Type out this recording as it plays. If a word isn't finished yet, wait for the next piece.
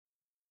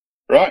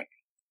Right,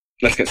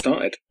 let's get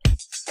started.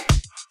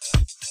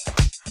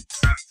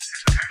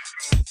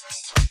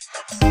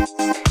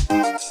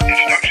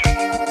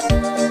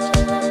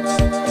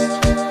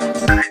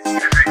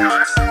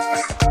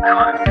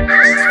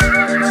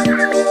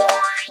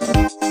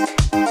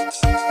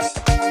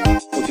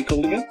 What's he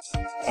called again?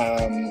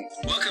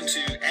 Welcome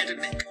to Ed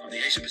and Nick on the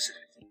Asia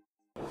Pacific.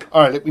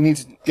 Alright, look, we need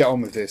to get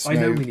on with this. I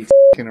know we need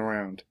f***ing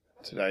around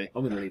today.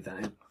 I'm going to leave that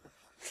in.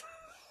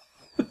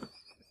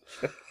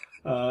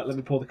 Let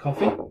me pour the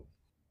coffee.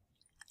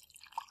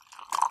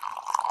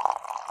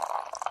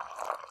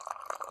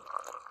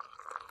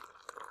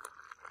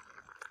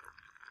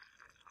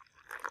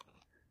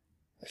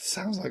 It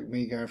sounds like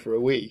me going for a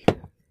wee.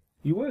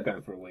 You were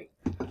going for a wee.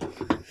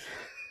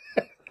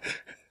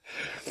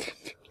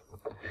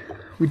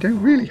 We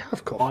don't really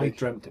have I coffee.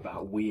 dreamt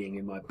about weeing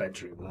in my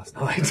bedroom last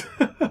night.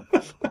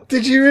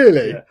 Did you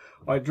really? Yeah,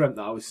 I dreamt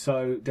that I was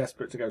so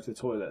desperate to go to the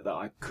toilet that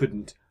I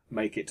couldn't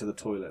make it to the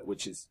toilet,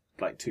 which is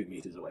like 2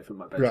 meters away from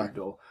my bedroom Right.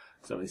 door.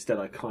 So instead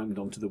I climbed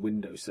onto the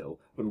windowsill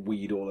and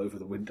weed all over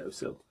the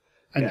windowsill.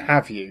 And Yeah.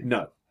 have you?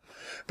 No.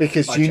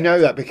 Because I you checked. know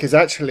that, because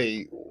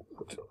actually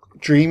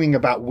dreaming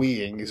about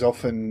weeing is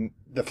often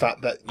the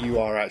fact that you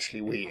are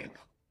actually weeing.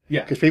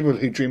 Yeah. Because people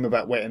who dream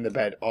about wet in the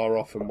bed are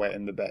often wet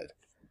in the bed.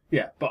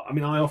 Yeah, but I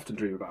mean, I often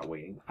dream about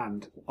weeing,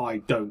 and I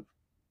don't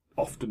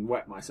often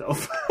wet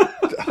myself.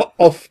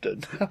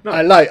 Often.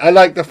 I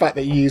like the fact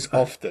that you use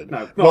often.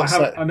 No, What's I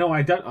that? haven't. No,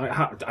 I don't.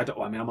 I don't.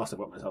 I mean, I must have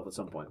wet myself at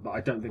some point, but I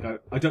don't think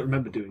I don't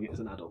remember doing it as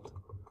an adult.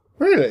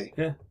 Really?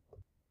 Yeah.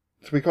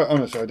 To be quite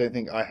honest, I don't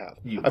think I have.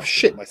 You I've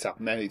shit myself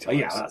many Oh, times.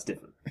 yeah, that's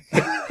different.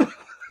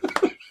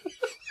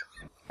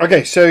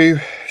 Okay, so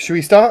should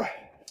we start?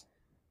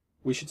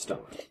 We should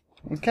start.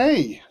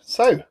 Okay,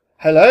 so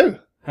hello.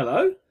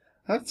 Hello.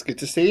 That's good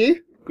to see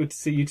you. Good to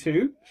see you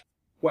too.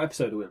 What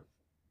episode are we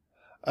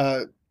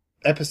on?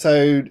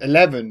 Episode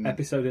 11.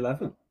 Episode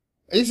 11.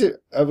 Is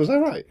it? Was I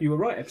right? You were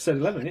right. Episode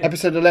 11. Yeah.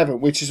 Episode 11,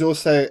 which is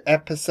also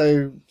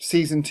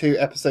season 2,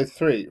 episode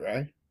 3,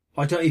 right?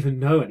 I don't even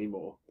know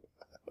anymore.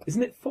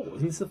 Isn't it 4?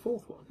 Isn't this the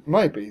 4th one?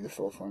 Might be the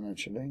 4th one,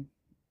 actually.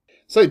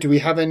 So, do we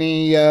have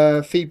any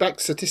feedback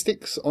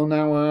statistics on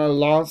our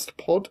last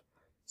pod?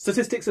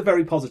 Statistics are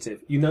very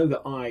positive. You know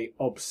that I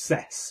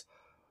obsess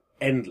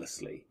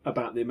endlessly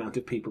about the amount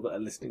of people that are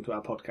listening to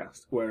our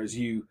podcast, whereas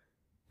you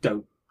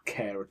don't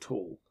care at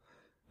all.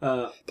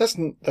 That's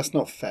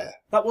not fair.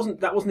 That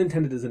wasn't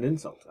intended as an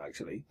insult,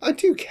 actually. I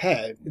do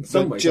care, In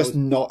some but ways, just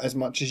not as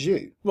much as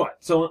you. Right.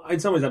 So in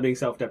some ways, I'm being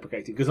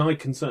self-deprecating because I'm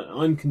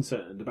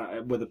concerned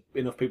about whether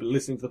enough people are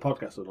listening to the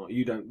podcast or not.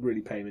 You don't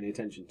really pay any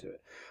attention to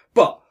it,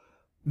 but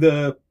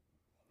the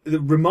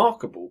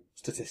remarkable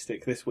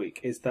statistic this week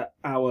is that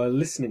our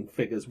listening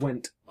figures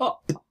went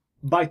up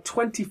by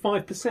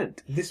 25%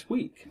 this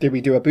week. Did we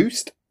do a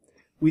boost?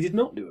 We did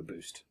not do a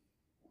boost.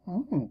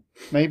 Oh,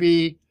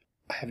 maybe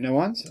I have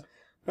no answer.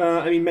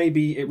 I mean,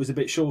 maybe it was a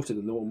bit shorter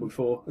than the one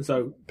before,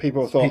 so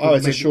People thought, People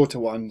it's a maybe- shorter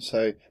one,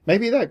 so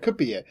maybe that could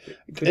be it.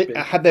 could be.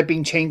 Had there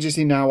been changes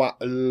in our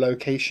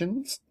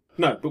locations?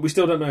 No, but we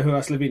still don't know who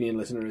our Slovenian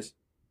listener is.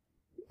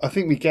 I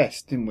think we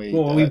guessed, didn't we?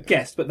 Well, we've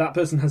guessed, but that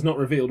person has not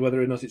revealed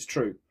whether or not it's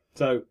true.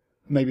 So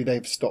Maybe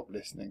they've stopped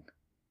listening.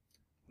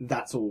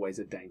 that's always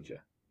a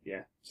danger.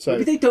 Yeah. So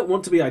Maybe they don't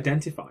want to be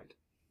identified.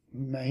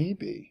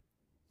 maybe.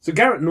 So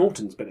Garrett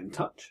Norton's been in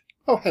touch.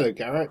 Oh, hello,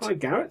 Garrett. Hi,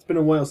 Garrett. It's been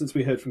a while since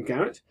we heard from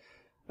Garrett.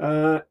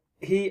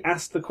 He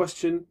asked the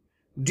question,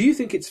 do you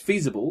think it's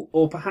feasible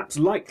or perhaps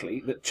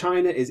likely that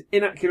China is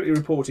inaccurately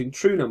reporting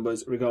true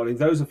numbers regarding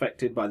those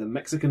affected by the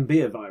Mexican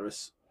beer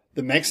virus?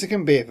 The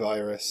Mexican beer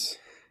virus.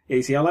 Yeah,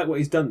 you see, I like what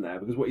he's done there,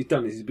 because what he's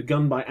done is he's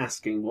begun by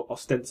asking what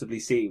ostensibly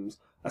seems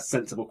a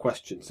sensible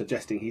question,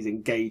 suggesting he's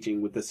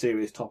engaging with the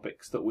serious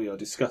topics that we are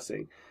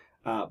discussing,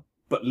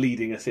 but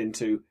leading us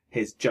into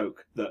his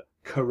joke that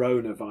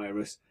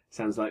coronavirus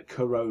sounds like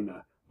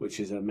Corona, which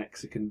is a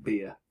Mexican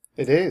beer.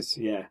 It is.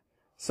 Yeah.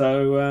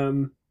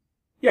 So,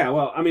 yeah,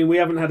 well, I mean, we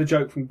haven't had a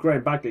joke from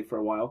Graham Bagley for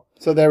a while.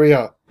 So there we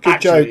are. Good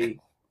Actually, joke.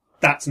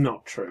 that's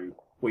not true.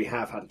 We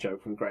have had a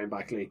joke from Graham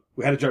Bagley.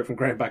 We had a joke from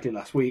Graham Bagley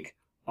last week.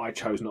 I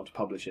chose not to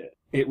publish it.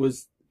 It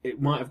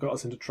might have got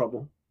us into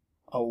trouble.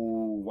 Oh,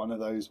 one of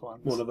those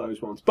ones. One of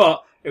those ones.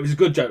 But it was a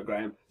good joke,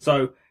 Graham.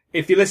 So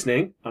if you're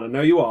listening, and I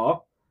know you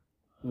are,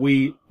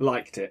 we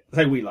liked it. I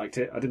say we liked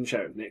it. I didn't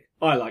share it with Nick.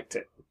 I liked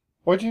it.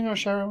 Why do you not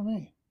share it with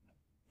me?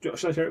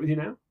 Should I share it with you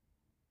now?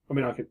 I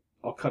mean,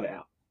 I'll cut it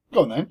out.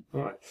 Go on then.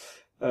 All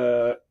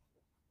right.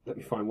 Let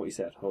me find what he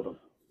said. Hold on.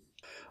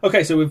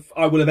 Okay, so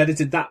I will have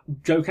edited that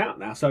joke out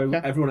now, so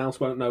Yeah. everyone else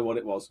won't know what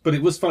it was. But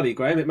it was funny,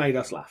 Graham. It made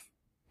us laugh.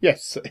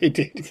 Yes, it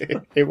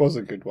did. It was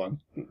a good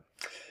one.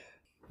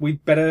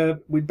 We'd better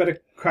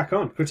crack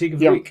on. Critique of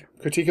the week.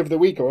 Critique of the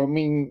week. I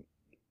mean,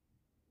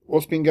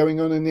 what's been going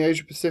on in the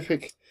Asia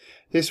Pacific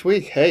this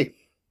week? Hey.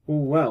 Oh,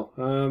 well,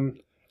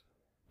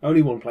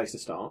 only one place to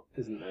start,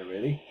 isn't there,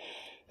 really?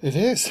 It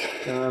is.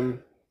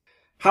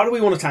 How do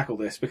we want to tackle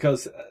this?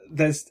 Because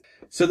there's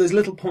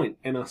little point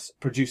in us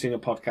producing a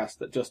podcast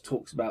that just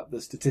talks about the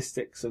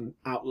statistics and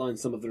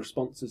outlines some of the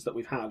responses that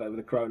we've had over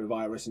the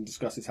coronavirus and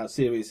discusses how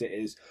serious it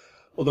is.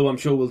 Although I'm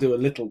sure we'll do a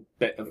little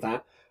bit of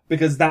that,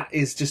 because that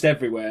is just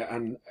everywhere,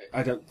 and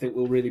I don't think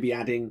we'll really be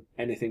adding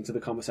anything to the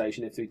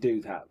conversation if we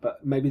do that.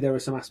 But maybe there are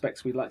some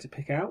aspects we'd like to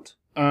pick out.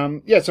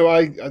 So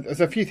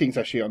there's a few things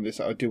actually on this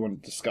that I do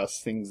want to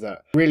discuss, things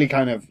that really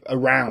kind of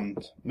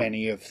around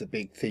many of the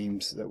big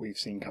themes that we've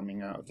seen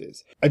coming out of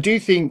this. I do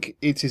think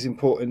it is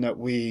important that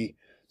we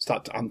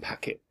start to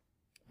unpack it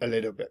a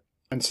little bit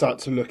and start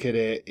to look at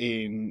it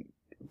in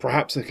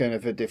perhaps a kind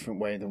of a different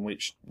way than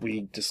which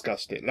we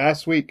discussed it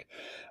last week.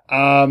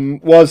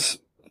 Was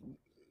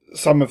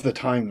some of the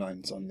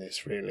timelines on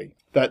this, really.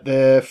 That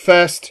the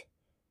first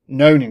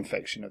known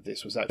infection of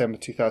this was at December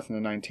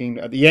 2019.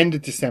 At the end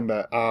of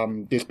December,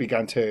 this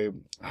began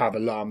to have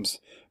alarms,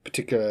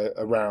 particularly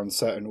around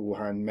certain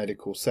Wuhan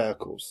medical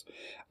circles.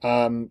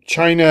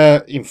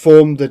 China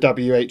informed the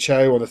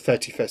WHO on the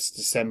 31st of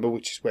December,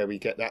 which is where we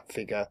get that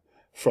figure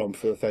from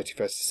for the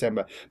 31st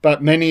December.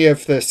 But many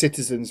of the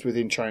citizens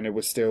within China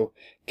were still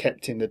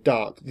kept in the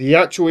dark. The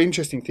actual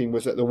interesting thing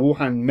was that the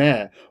Wuhan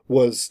mayor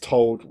was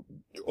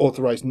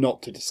authorized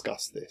not to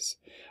discuss this.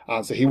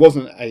 So he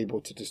wasn't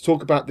able to just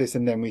talk about this,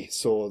 and then we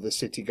saw the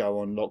city go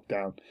on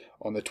lockdown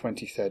on the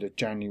 23rd of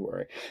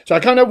January. So I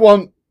kind of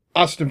want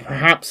us to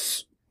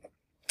perhaps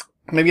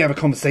maybe have a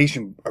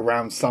conversation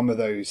around some of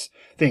those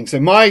things. So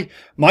my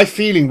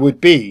feeling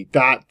would be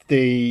that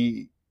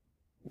the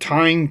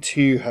time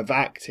to have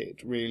acted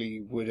really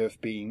would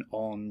have been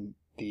on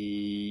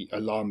the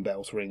alarm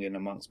bells ringing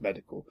amongst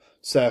medical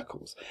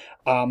circles.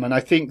 And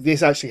I think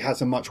this actually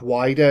has a much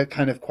wider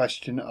kind of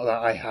question that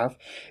I have,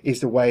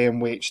 is the way in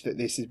which that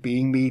this is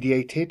being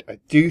mediated. I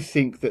do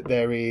think that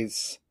there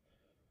is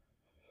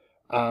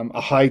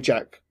a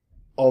hijack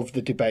of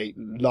the debate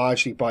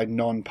largely by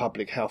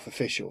non-public health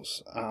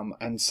officials.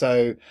 And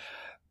so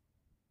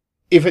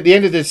if at the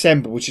end of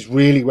December, which is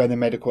really when the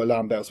medical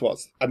alarm bells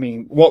was, I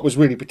mean, what was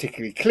really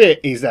particularly clear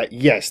is that,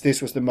 yes,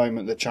 this was the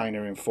moment that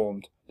China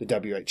informed the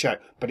WHO,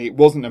 but it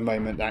wasn't a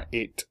moment that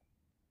it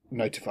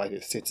notified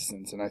its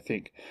citizens. And I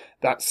think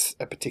that's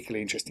a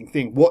particularly interesting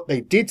thing. What they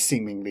did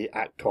seemingly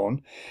act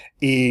on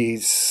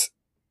is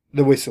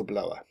the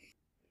whistleblower.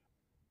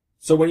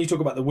 So when you talk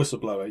about the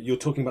whistleblower, you're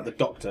talking about the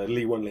doctor,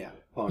 Li Wenliang.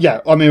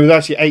 Yeah, I mean, it was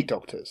actually 8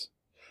 doctors.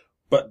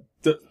 But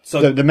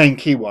the main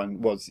key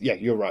one was, yeah,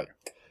 you're right.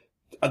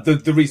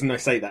 The reason I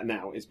say that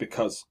now is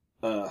because,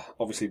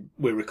 obviously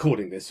we're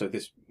recording this, so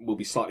this will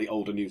be slightly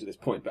older news at this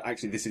point, but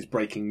actually this is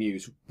breaking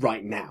news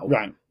right now.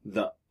 Right.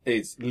 That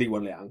is Li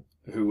Wenliang,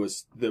 who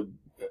was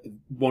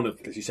one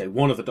of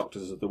the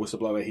doctors of the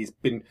whistleblower. He's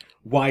been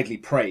widely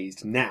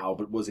praised now,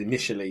 but was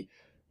initially,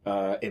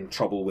 in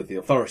trouble with the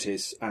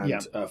authorities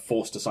and,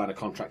 forced to sign a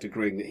contract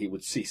agreeing that he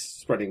would cease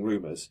spreading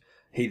rumours.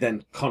 He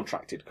then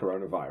contracted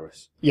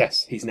coronavirus.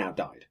 Yes. He's now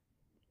died.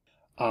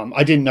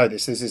 I didn't know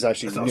this. This is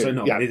actually new. So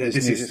no, yeah, this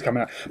news is is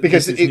coming out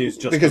because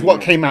what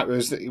out. came out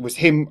was that it was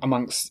him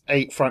amongst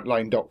 8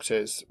 frontline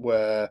doctors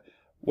were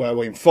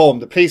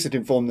informed. The police had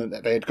informed them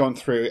that they had gone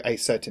through a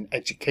certain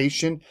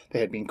education. They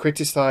had been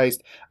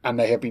criticised, and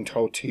they had been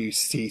told to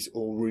cease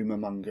all rumour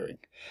mongering.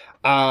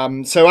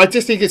 So I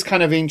just think it's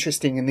kind of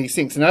interesting in these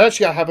things. And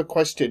actually, I have a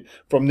question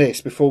from this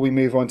before we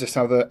move on to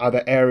some of the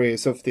other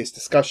areas of this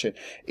discussion: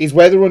 is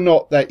whether or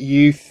not that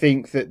you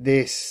think that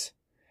this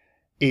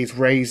is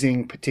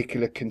raising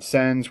particular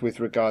concerns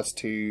with regards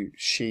to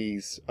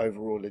Xi's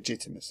overall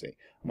legitimacy,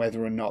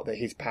 whether or not that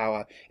his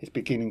power is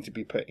beginning to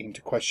be put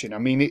into question. I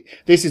mean,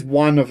 this is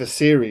one of a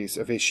series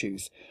of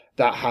issues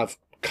that have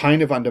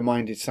kind of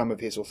undermined some of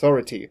his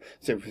authority.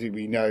 So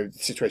we know the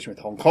situation with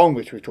Hong Kong,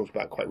 which we've talked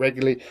about quite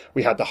regularly.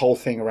 We had the whole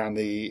thing around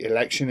the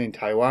election in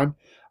Taiwan.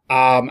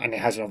 And it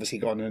hasn't obviously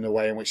gone in a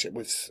way in which it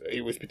was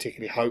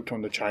particularly hoped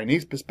on the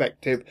Chinese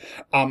perspective.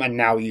 And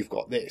now you've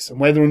got this. And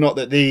whether or not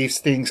that these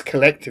things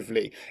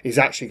collectively is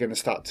actually going to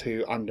start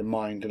to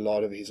undermine a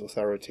lot of his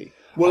authority.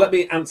 Well, let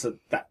me answer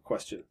that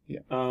question. Yeah.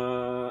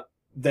 Well,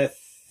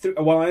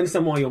 I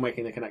understand why you're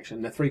making the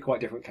connection. They're 3 quite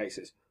different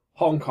cases.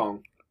 Hong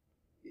Kong,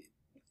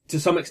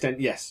 to some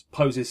extent, yes,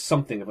 poses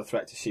something of a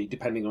threat to Xi,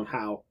 depending on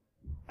how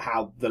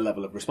the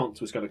level of response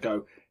was going to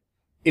go.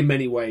 In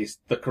many ways,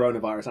 the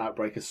coronavirus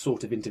outbreak has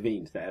sort of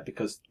intervened there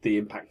because the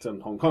impact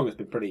on Hong Kong has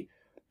been pretty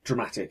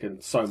dramatic,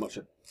 and so much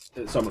of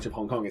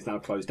Hong Kong is now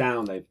closed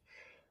down. They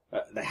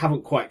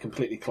haven't quite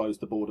completely closed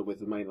the border with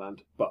the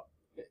mainland, but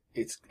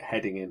it's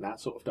heading in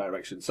that sort of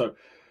direction. So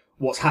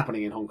what's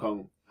happening in Hong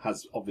Kong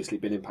has obviously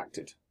been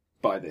impacted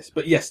by this.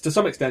 But yes, to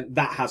some extent,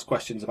 that has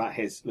questions about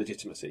his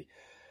legitimacy.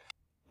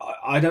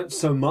 I don't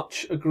so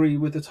much agree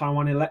with the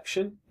Taiwan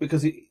election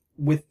because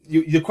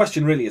your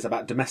question really is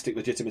about domestic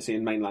legitimacy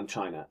in mainland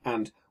China,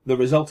 and the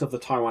result of the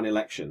Taiwan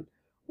election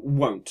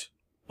won't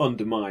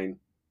undermine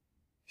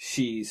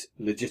Xi's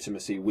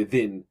legitimacy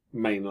within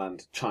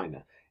mainland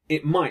China.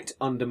 It might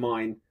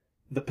undermine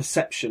the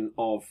perception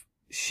of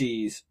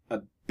Xi's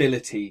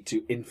ability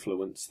to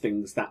influence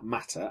things that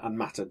matter and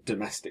matter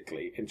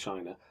domestically in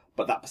China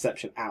but that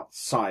perception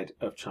outside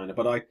of China.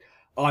 But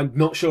I'm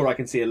not sure I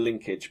can see a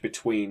linkage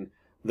between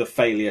the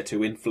failure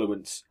to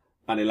influence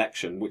an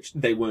election, which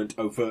they weren't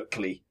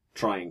overtly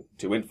trying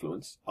to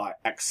influence. I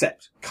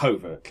accept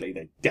covertly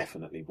they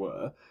definitely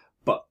were,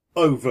 but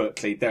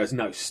overtly there's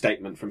no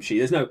statement from Xi.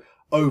 There's no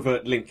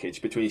overt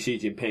linkage between Xi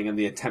Jinping and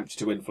the attempt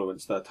to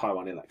influence the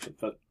Taiwan election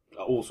for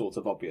all sorts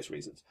of obvious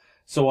reasons.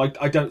 So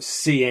I don't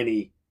see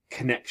any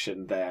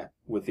connection there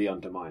with the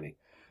undermining.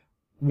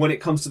 When it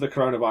comes to the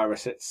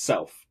coronavirus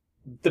itself,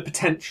 the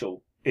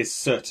potential is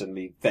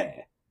certainly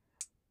there.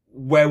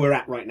 Where we're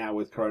at right now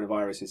with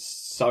coronavirus is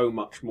so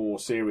much more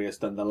serious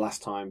than the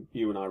last time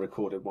you and I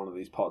recorded one of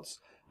these pods.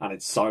 And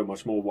it's so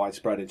much more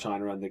widespread in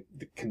China, and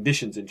the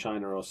conditions in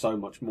China are so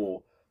much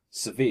more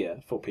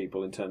severe for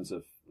people in terms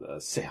of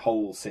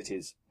whole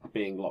cities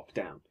being locked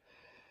down.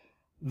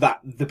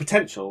 That the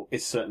potential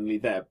is certainly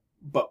there,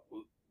 but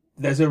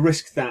there's a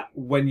risk that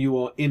when you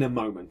are in a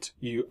moment,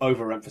 you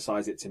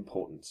overemphasize its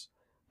importance.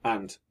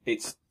 And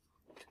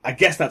I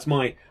guess that's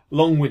my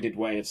long-winded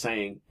way of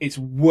saying it's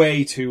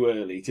way too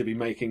early to be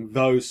making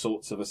those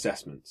sorts of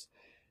assessments.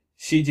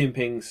 Xi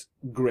Jinping's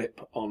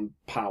grip on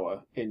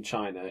power in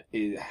China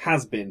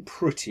has been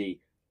pretty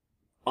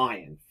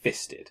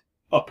iron-fisted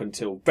up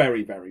until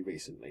very, very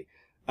recently.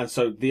 And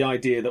so the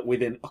idea that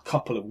within a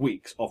couple of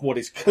weeks of what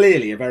is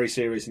clearly a very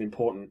serious and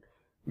important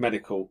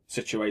medical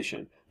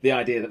situation, the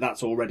idea that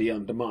that's already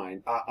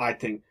undermined, I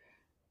think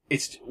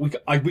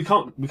we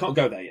can't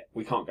go there yet.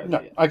 We can't go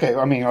there yet. Okay.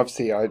 I mean,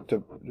 obviously,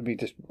 let me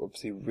just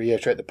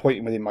reiterate the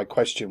point within my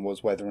question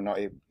was whether or not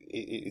it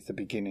is the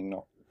beginning,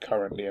 not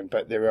currently,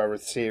 but there are a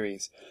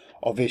series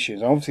of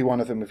issues. And obviously,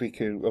 one of them, if we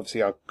could,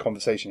 obviously, our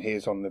conversation here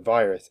is on the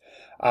virus.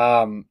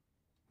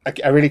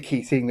 A really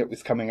key thing that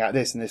was coming out of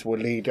this, and this will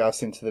lead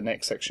us into the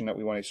next section that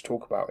we wanted to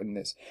talk about in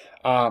this.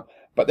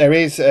 But there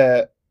is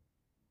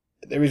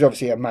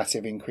obviously a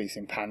massive increase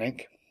in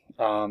panic.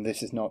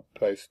 This is not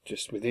both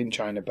just within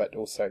China, but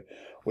also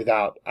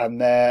without.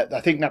 And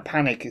I think that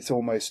panic is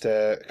almost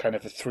a kind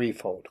of a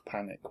threefold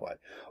panic. Right?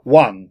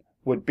 One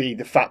would be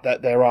the fact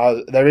that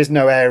there is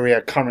no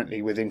area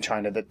currently within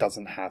China that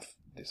doesn't have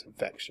this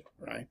infection,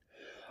 right?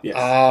 Yes.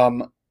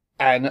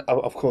 And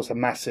of course, a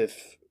massive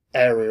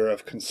area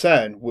of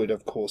concern would,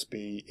 of course,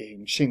 be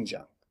in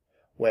Xinjiang,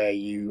 where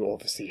you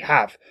obviously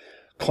have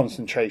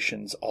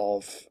concentrations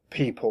of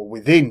people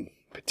within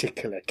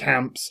particular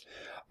camps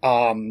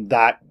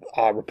that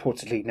are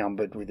reportedly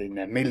numbered within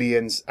their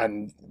millions.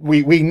 And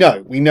we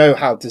know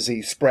how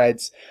disease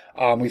spreads.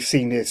 We've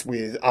seen this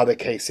with other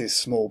cases,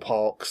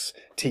 smallpox,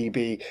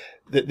 TB,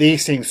 that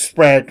these things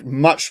spread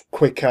much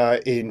quicker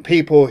in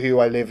people who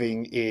are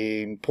living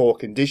in poor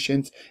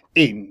conditions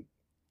in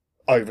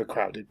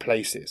overcrowded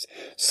places.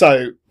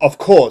 So, of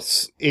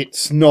course,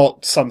 it's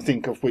not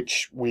something of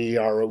which we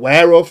are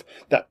aware of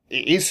that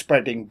it is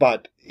spreading,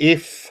 but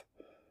if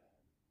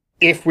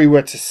we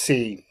were to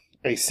see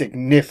a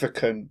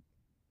significant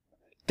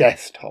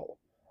death toll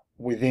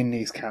within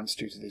these camps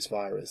due to this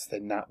virus,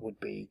 then that would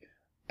be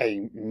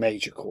a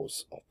major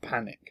cause of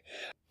panic.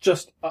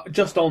 Just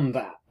on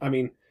that, I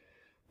mean,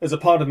 there's a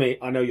part of me,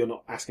 I know you're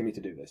not asking me to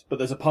do this, but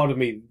there's a part of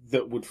me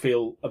that would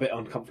feel a bit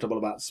uncomfortable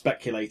about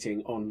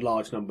speculating on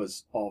large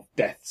numbers of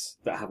deaths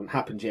that haven't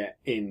happened yet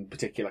in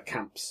particular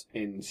camps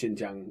in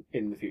Xinjiang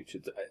in the future.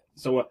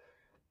 So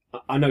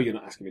I know you're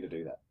not asking me to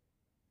do that.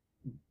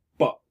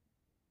 But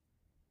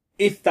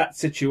if that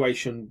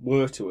situation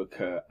were to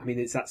occur, I mean,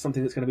 is that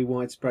something that's going to be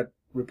widespread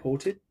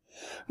reported?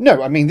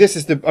 No, I mean, that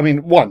is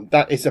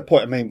the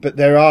point. I mean, but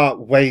there are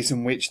ways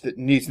in which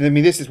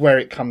this is where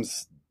it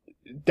comes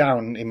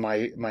down in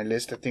my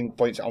list, I think,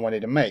 points I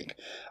wanted to make.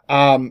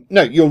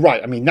 No, you're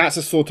right. I mean, that's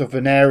a sort of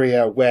an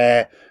area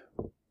where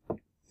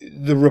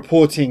the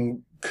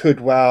reporting could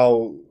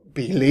well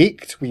be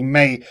leaked. We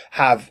may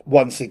have,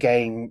 once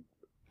again,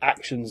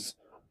 actions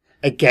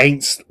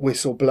against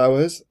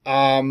whistleblowers.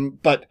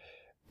 But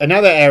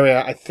another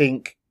area I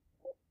think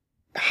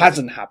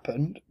hasn't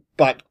happened,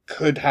 but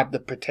could have the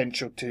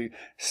potential to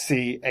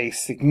see a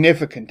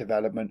significant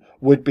development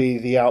would be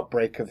the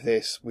outbreak of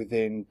this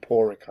within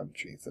poorer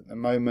countries. At the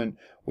moment,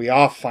 we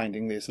are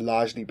finding this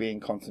largely being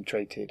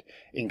concentrated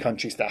in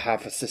countries that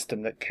have a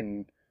system that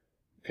can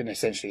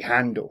essentially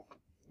handle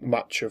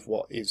much of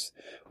what is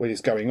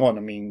going on.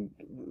 I mean,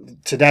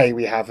 today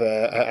we have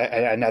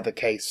another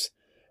case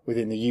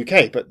within the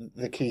UK, but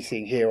the key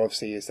thing here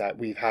obviously is that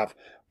we have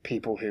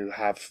people who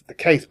have the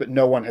case, but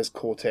no one has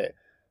caught it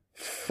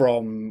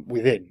from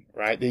within,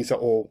 right? Is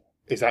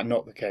that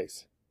not the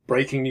case?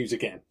 Breaking news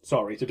again.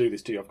 Sorry to do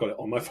this to you. I've got it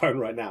on my phone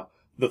right now.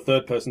 The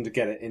third person to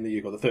get it in the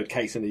UK, or the third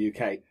case in the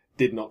UK,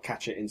 did not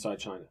catch it inside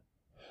China.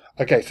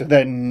 Okay, so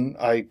then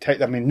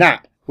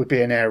that would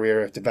be an area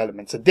of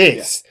development. So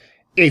this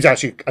is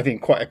actually, I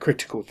think, quite a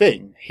critical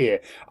thing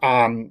here.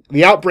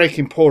 The outbreak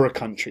in poorer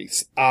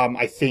countries,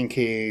 I think,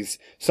 is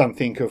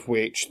something of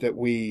which that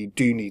we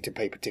do need to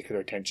pay particular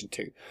attention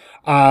to.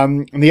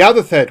 And the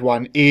other third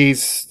one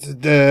is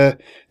the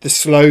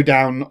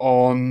slowdown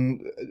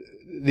on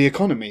the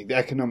economy, the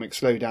economic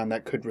slowdown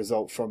that could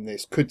result from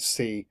this, could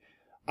see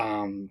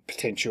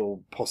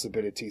potential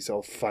possibilities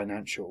of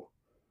financial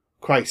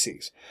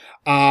crises.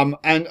 And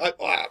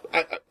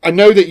I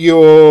know that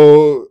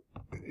you're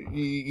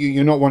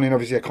not wanting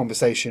obviously a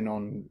conversation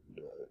on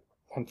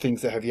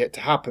things that have yet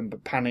to happen,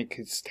 but panic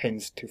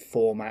tends to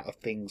form out of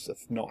things of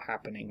not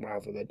happening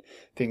rather than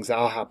things that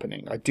are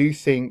happening. I do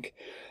think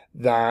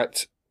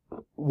that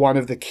one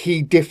of the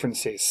key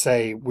differences,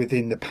 say,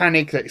 within the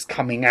panic that is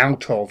coming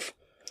out of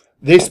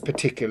this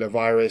particular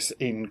virus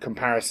in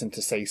comparison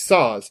to, say,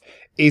 SARS,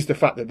 is the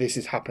fact that this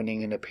is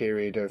happening in a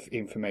period of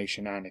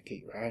information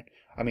anarchy, right?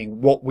 I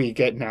mean, what we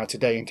get now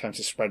today in terms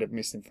of spread of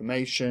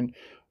misinformation,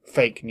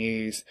 fake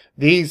news,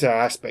 these are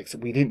aspects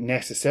that we didn't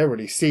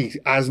necessarily see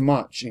as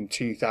much in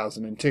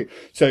 2002.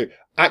 So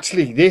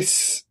actually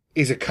this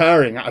is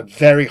occurring at a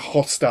very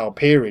hostile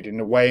period in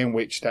the way in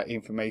which that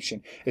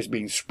information is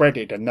being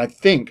spreaded. And I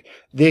think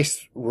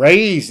this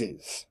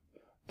raises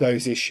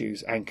those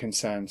issues and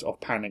concerns of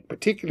panic,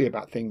 particularly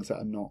about things that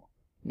are not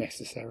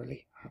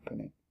necessarily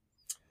happening.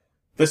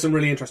 There's some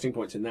really interesting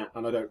points in that,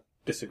 and I don't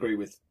disagree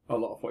with a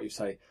lot of what you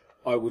say.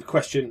 I would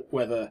question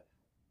whether,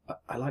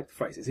 I like the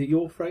phrase, is it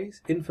your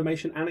phrase?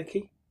 Information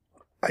anarchy?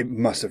 I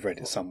must have read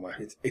it somewhere.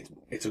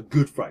 It's a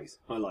good phrase.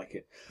 I like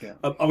it. Yeah.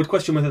 I would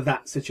question whether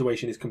that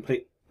situation is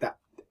complete,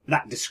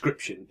 that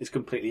description is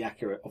completely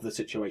accurate of the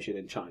situation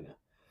in China.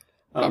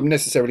 Not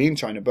necessarily in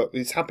China, but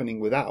it's happening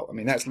without. I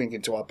mean, that's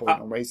linking to our point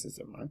on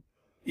racism, right?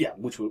 Yeah,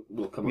 which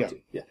we'll come on to.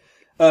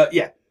 Yeah.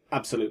 Yeah,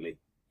 absolutely.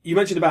 You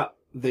mentioned about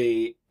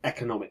the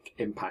economic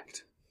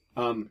impact.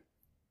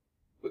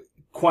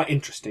 Quite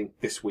interesting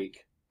this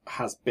week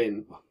has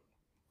been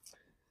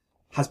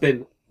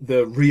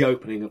the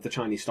reopening of the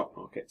Chinese stock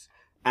markets.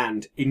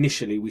 And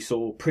initially we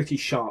saw pretty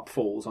sharp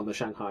falls on the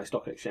Shanghai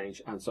Stock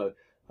Exchange. And so,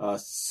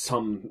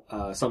 some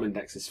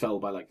indexes fell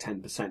by like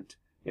 10%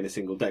 in a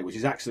single day, which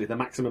is actually the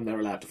maximum they're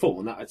allowed to fall.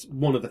 And that's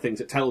one of the things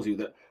that tells you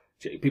that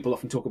people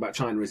often talk about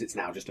China as it's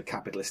now just a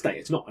capitalist state.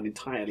 It's not an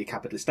entirely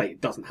capitalist state.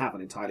 It doesn't have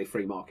an entirely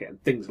free market.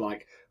 And things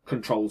like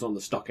controls on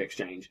the stock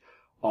exchange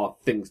are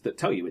things that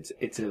tell you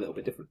it's a little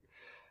bit different.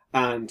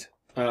 And,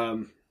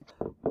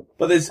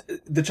 but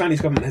the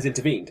Chinese government has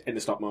intervened in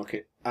the stock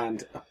market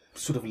and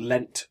sort of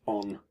lent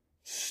on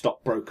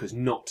stockbrokers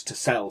not to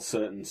sell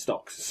certain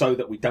stocks so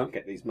that we don't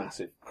get these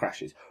massive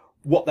crashes.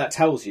 What that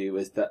tells you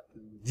is that,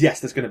 yes,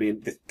 there's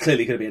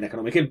clearly going to be an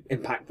economic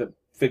impact. The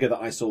figure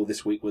that I saw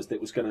this week was that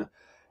it was going to,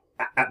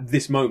 at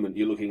this moment,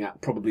 you're looking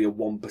at probably a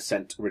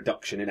 1%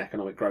 reduction in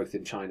economic growth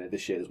in China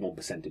this year. There's 1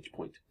 percentage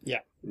point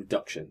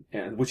reduction,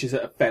 which is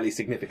a fairly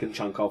significant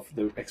chunk of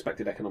the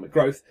expected economic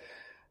growth.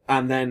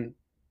 And then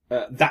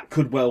that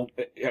could well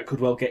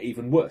get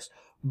even worse.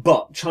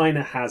 But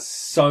China has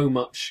so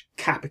much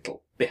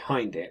capital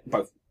behind it,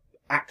 both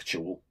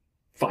actual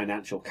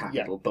financial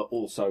capital, but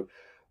also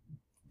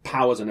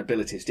powers and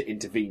abilities to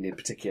intervene in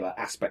particular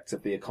aspects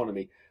of the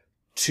economy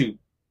to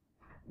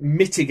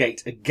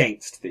mitigate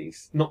against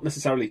these, not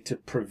necessarily to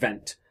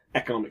prevent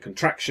economic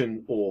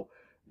contraction or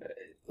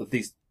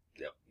to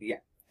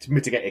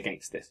mitigate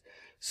against this.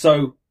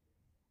 So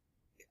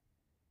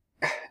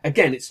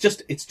again, it's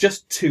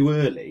just too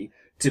early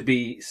to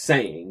be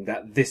saying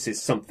that this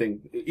is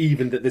something,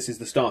 even that this is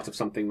the start of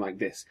something like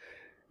this.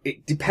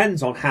 It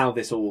depends on how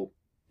this all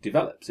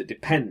develops. It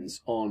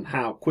depends on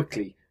how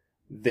quickly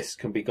this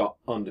can be got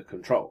under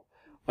control.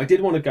 I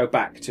did want to go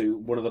back to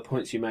one of the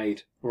points you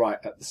made right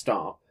at the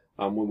start,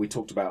 when we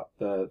talked about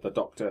the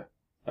doctor,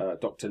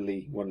 Dr.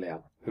 Li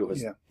Wenliang, who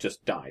has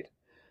just died.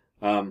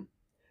 And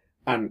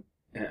I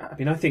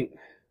mean, I think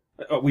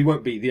we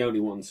won't be the only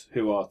ones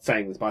who are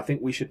saying this, but I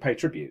think we should pay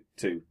tribute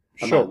to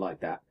a man like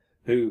that,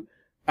 who,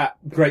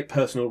 at great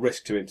personal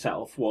risk to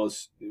himself,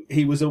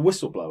 he was a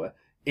whistleblower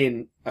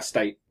in a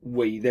state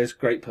where there's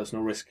great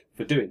personal risk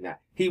for doing that.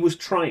 He was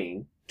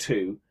trying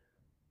to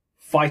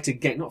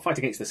not fight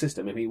against the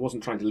system. I mean, he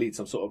wasn't trying to lead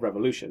some sort of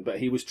revolution, but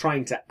he was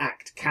trying to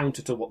act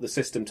counter to what the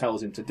system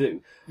tells him to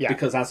do. Yeah.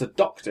 Because as a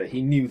doctor,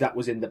 he knew that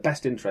was in the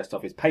best interest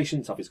of his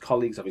patients, of his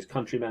colleagues, of his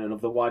countrymen, and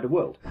of the wider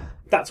world.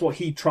 That's what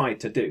he tried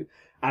to do.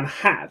 And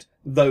had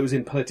those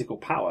in political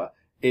power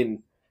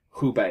in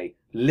Hubei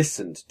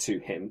listened to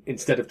him,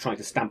 instead of trying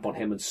to stamp on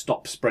him and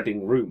stop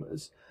spreading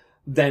rumours,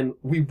 then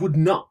we would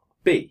not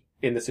be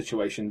in the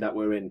situation that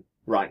we're in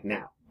right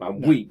now.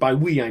 And by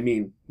we, I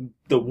mean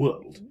the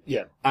world.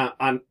 Yeah.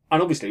 And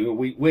obviously,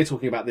 we're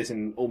talking about this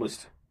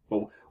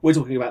we're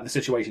talking about the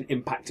situation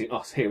impacting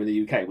us here in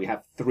the UK. We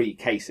have 3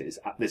 cases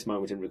at this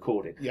moment in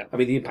recording. Yeah. I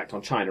mean, the impact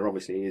on China,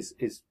 obviously,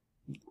 is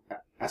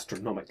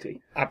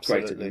astronomically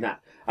greater than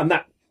that. And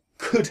that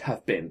could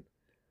have been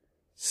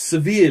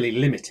severely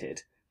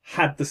limited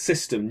had the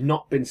system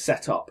not been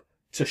set up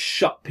to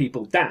shut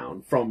people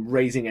down from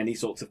raising any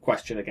sorts of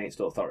question against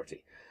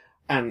authority.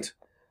 And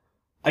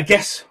I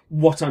guess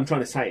what I'm trying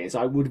to say is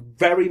I would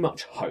very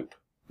much hope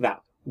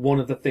that one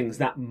of the things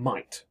that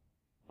might,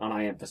 and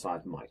I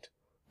emphasise might,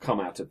 come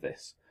out of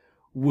this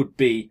would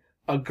be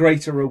a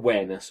greater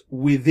awareness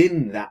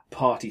within that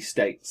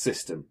party-state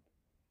system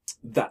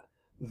that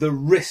the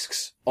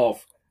risks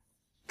of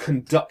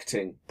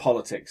conducting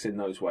politics in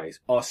those ways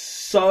are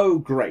so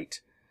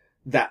great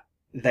that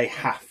they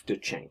have to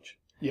change.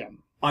 Yeah.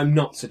 I'm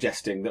not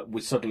suggesting that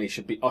we suddenly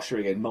should be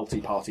ushering in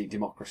multi-party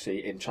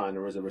democracy in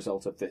China as a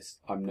result of this.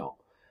 I'm not.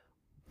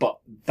 But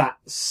that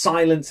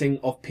silencing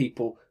of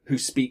people who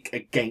speak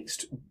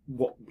against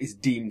what is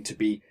deemed to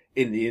be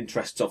in the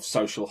interests of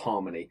social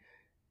harmony,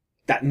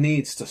 that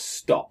needs to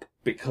stop,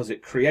 because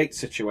it creates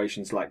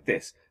situations like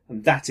this.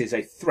 And that is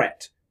a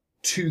threat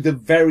to the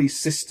very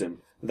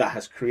system that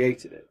has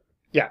created it.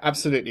 Yeah,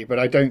 absolutely. But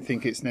I don't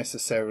think it's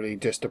necessarily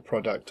just a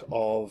product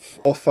of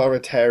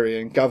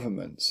authoritarian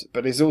governments,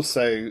 but it's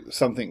also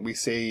something we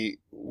see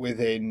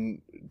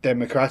within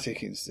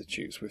democratic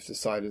institutes with the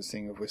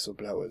silencing of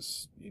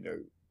whistleblowers. You know,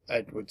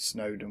 Edward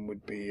Snowden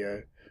would be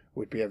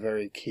a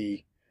very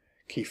key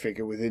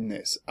figure within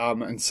this.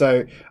 And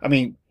so, I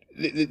mean,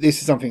 this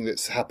is something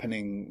that's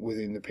happening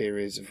within the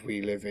periods of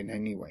we live in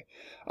anyway.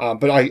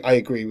 But I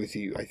agree with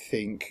you. I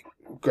think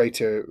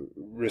greater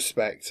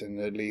respect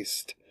and at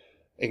least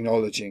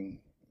acknowledging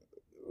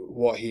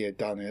what he had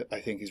done,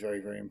 I think, is very,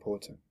 very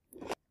important.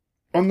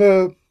 On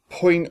the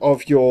point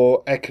of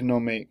your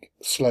economic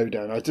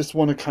slowdown, I just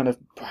want to kind of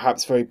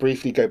perhaps very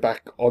briefly go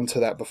back onto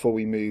that before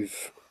we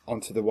move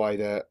onto the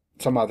wider,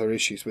 some other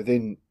issues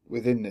within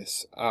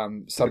this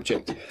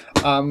subject.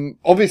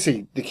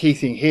 Obviously, the key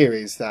thing here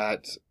is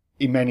that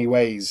in many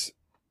ways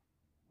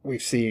we're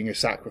seeing a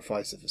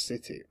sacrifice of a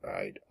city,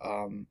 right?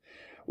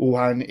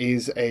 Wuhan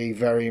is a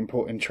very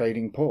important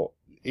trading port.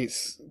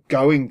 It's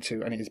going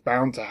to, and it's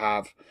bound to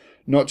have,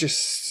 not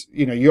just,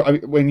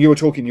 when you were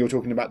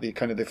talking about the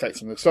kind of the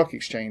effects on the stock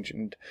exchange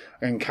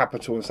and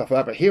capital and stuff like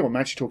that. But here I'm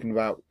actually talking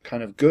about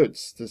kind of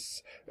goods.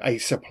 There's a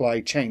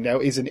supply chain.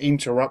 There is an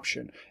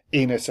interruption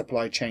in a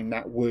supply chain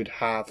that would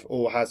have,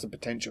 or has the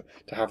potential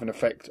to have, an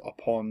effect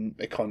upon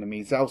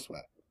economies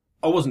elsewhere.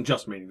 I wasn't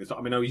just meaning this. I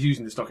mean, I was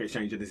using the stock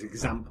exchange as this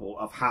example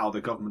of how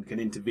the government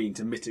can intervene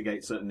to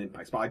mitigate certain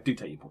impacts. But I do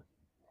take your point.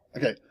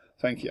 Okay,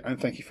 thank you.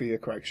 And thank you for your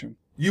correction.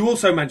 You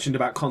also mentioned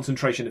about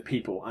concentration of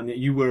people, and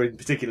you were in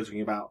particular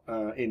talking about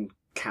in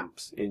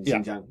camps in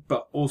Xinjiang.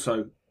 But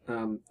also,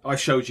 I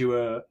showed you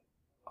a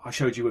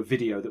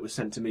video that was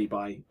sent to me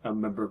by a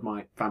member of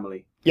my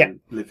family who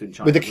lived in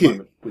China with the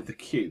queue. With the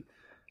queue,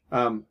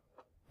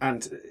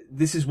 and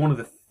this is one of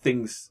the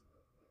things.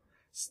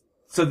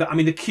 So that, I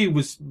mean, the queue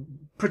was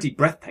pretty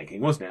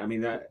breathtaking, wasn't it? I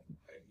mean,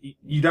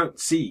 you don't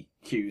see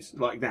queues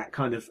like that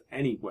kind of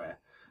anywhere,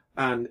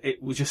 and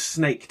it was just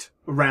snaked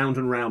round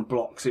and round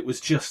blocks. It was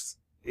just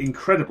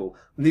incredible.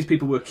 And these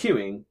people were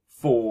queuing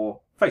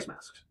for face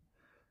masks,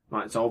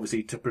 right? So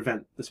obviously to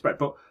prevent the spread.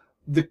 But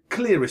the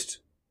clearest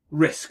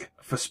risk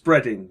for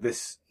spreading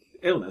this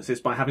illness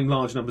is by having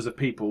large numbers of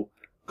people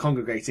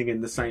congregating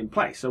in the same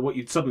place. So what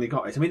you'd suddenly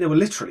got is, I mean, there were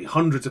literally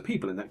hundreds of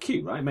people in that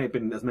queue, right? It may have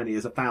been as many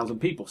as 1,000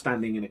 people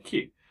standing in a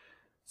queue.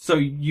 So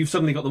you've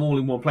suddenly got them all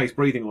in one place,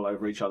 breathing all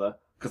over each other,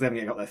 because they haven't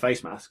yet got their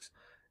face masks,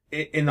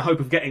 in the hope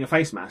of getting a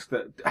face mask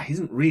that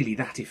isn't really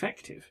that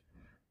effective.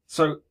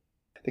 So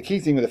the key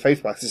thing with the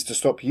face mask is to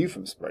stop you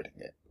from spreading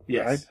it.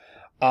 Yes.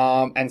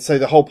 Right? And so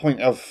the whole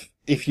point of,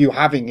 if you're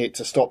having it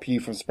to stop you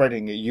from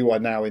spreading it, you are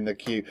now in the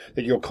queue,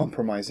 that you're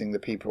compromising the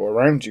people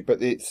around you.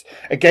 But it's,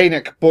 again,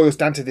 it boils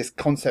down to this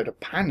concept of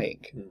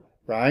panic,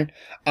 right?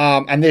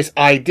 And this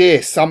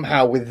idea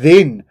somehow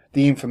within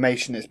the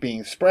information that's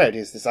being spread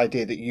is this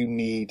idea that you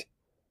need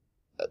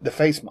the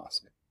face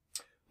mask.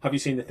 Have you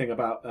seen the thing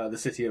about the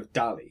city of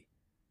Dali?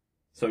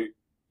 So,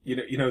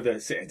 you know the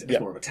city, it's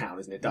more of a town,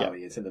 isn't it?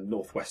 Dali, it's in the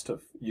northwest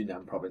of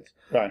Yunnan province.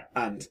 Right.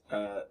 And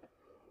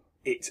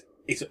it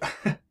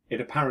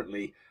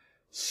apparently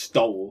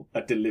stole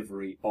a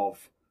delivery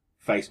of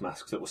face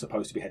masks that were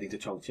supposed to be heading to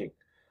Chongqing.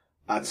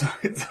 And so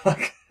it's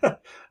like,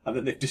 and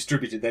then they've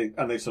distributed,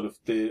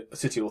 the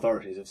city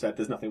authorities have said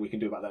there's nothing we can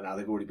do about that now.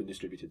 They've already been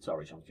distributed.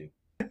 Sorry, Chongqing.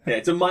 Yeah,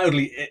 it's a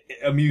mildly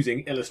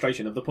amusing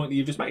illustration of the point that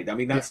you've just made. I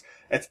mean, that's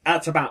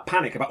about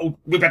panic, about, oh,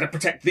 we better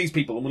protect these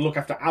people and we'll look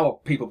after our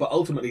people. But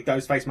ultimately,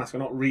 those face masks are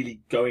not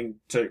really going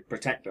to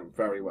protect them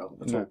very well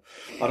at all.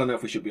 I don't know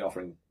if we should be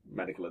offering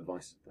medical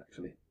advice,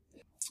 actually.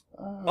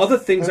 Other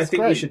things I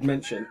think we should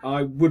mention.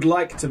 I would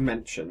like to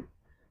mention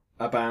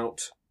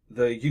about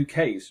the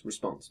UK's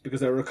response, because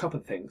there are a couple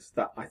of things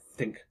that I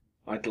think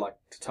I'd like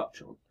to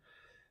touch on.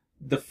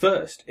 The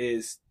first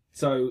is,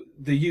 so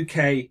the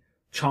UK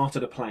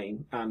chartered a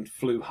plane and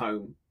flew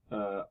home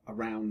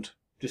around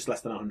just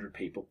less than 100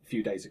 people a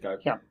few days ago.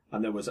 Yeah.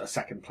 And there was a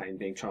second plane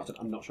being chartered.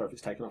 I'm not sure if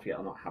it's taken off yet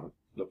or not. I haven't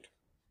looked.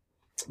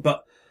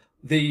 But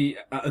and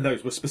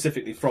those were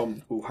specifically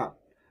from Wuhan.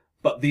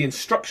 But the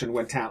instruction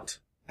went out,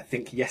 I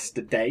think,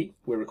 yesterday.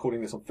 We're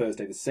recording this on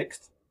Thursday the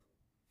 6th.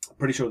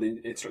 Pretty sure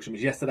the instruction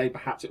was yesterday.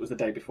 Perhaps it was the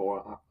day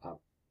before. I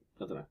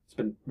don't know. It's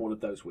been one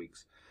of those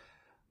weeks.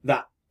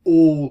 That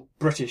all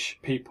British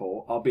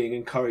people are being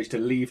encouraged to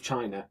leave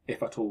China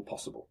if at all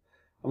possible.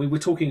 I mean, we're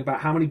talking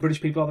about how many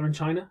British people are there in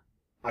China?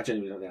 I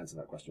genuinely don't know the answer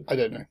to that question. I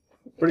don't know.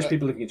 British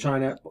people living in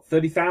China, what,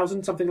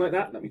 30,000, something like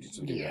that? Let me just...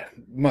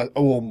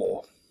 Or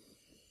more.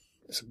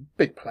 It's a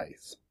big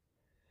place.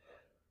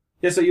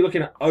 Yeah, so you're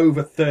looking at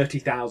over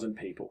 30,000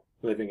 people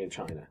living in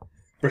China.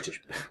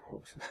 British,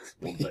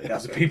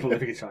 30,000 people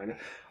living in China,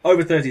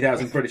 over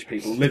 30,000 British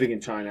people living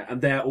in China,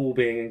 and they're all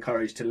being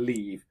encouraged to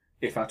leave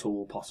if at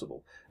all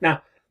possible.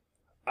 Now,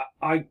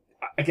 I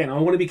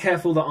want to be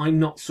careful that I'm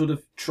not sort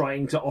of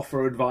trying to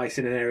offer advice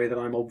in an area that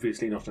I'm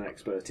obviously not an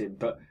expert in,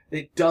 but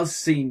it does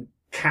seem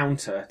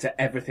counter to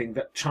everything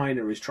that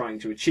China is trying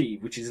to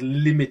achieve, which is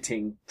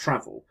limiting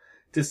travel,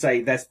 to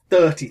say there's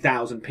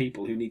 30,000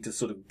 people who need to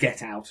sort of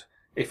get out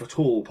if at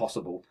all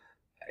possible.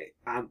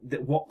 And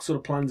what sort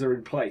of plans are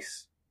in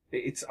place?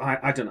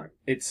 I don't know.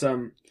 It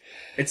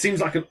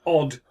seems like an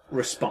odd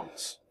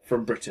response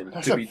from Britain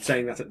to be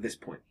saying that at this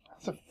point.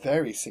 That's a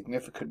very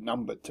significant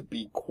number to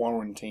be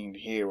quarantined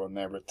here on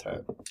their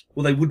return.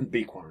 Well, they wouldn't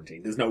be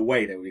quarantined. There's no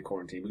way they would be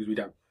quarantined because we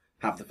don't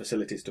have the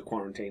facilities to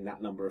quarantine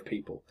that number of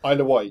people.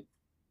 Isle of Wight.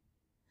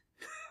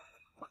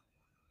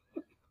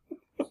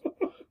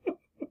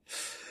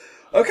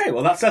 Okay,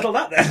 well, that settled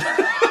that then.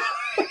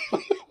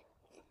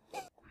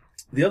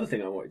 The other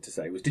thing I wanted to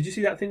say was, did you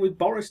see that thing with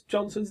Boris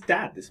Johnson's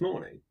dad this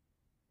morning?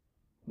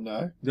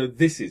 No. No,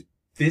 this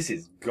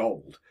is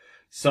gold.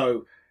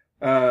 So,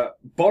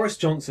 Boris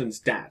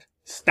Johnson's dad,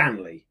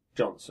 Stanley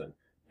Johnson,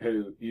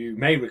 who you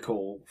may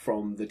recall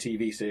from the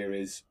TV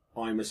series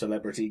I'm a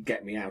Celebrity,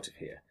 Get Me Out of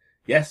Here.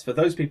 Yes, for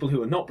those people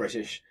who are not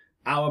British,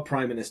 our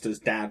Prime Minister's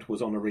dad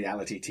was on a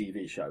reality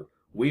TV show.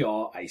 We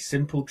are a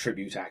simple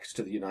tribute act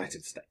to the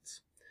United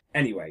States.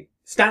 Anyway,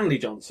 Stanley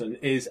Johnson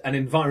is an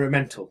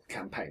environmental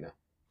campaigner.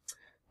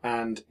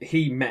 And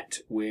he met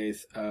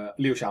with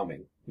Liu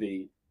Xiaoming,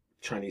 the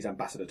Chinese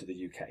ambassador to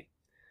the UK,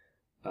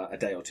 a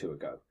day or two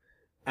ago.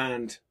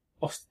 And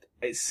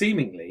it's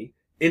seemingly,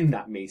 in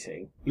that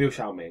meeting, Liu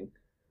Xiaoming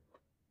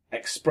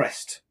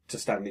expressed to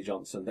Stanley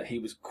Johnson that he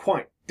was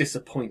quite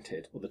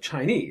disappointed, or the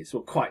Chinese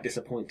were quite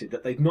disappointed,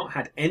 that they'd not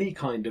had any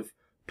kind of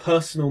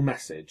personal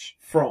message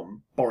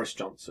from Boris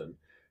Johnson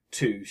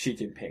to Xi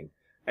Jinping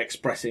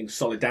expressing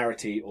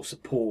solidarity or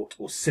support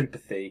or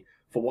sympathy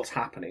for what's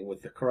happening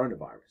with the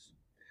coronavirus.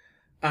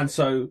 And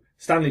so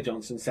Stanley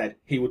Johnson said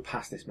he would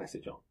pass this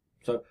message on.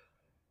 So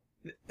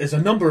there's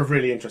a number of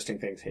really interesting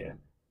things here.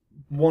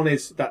 One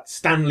is that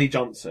Stanley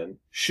Johnson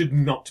should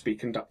not be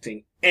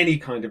conducting any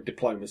kind of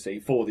diplomacy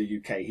for the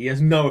UK. He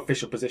has no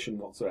official position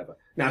whatsoever.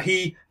 Now,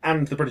 he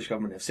and the British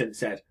government have since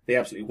said they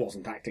absolutely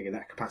wasn't acting in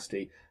that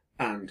capacity.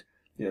 And,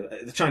 you know,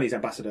 the Chinese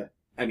ambassador,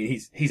 I mean,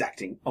 he's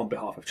acting on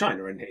behalf of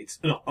China, and it's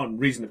not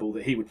unreasonable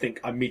that he would think,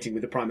 I'm meeting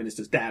with the Prime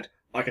Minister's dad,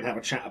 I can have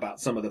a chat about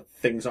some of the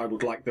things I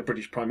would like the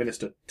British Prime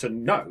Minister to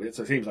know. It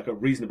seems like a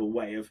reasonable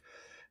way of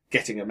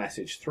getting a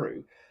message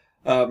through.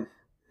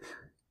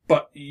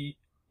 But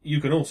you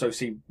can also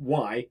see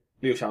why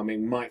Liu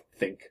Xiaoming might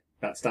think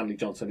that Stanley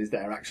Johnson is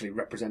there actually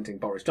representing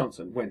Boris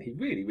Johnson when he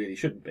really, really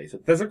shouldn't be. So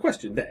there's a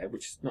question there,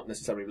 which is not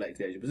necessarily related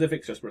to the Asia-Pacific,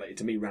 it's just related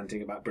to me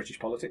ranting about British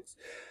politics.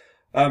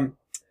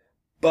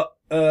 But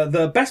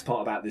the best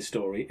part about this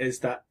story is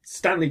that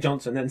Stanley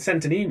Johnson then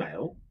sent an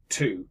email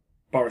to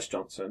Boris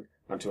Johnson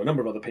and to a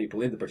number of other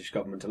people in the British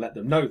government to let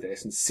them know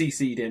this, and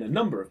CC'd in a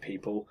number of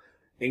people,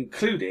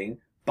 including,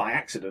 by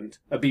accident,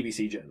 a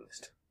BBC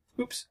journalist.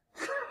 Oops.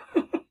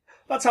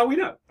 That's how we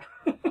know.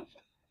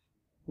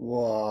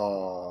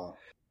 Wow.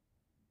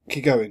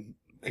 Keep going,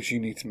 because you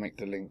need to make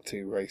the link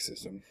to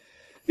racism.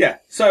 Yeah,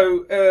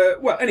 so,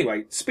 well,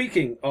 anyway,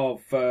 speaking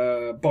of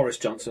Boris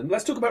Johnson,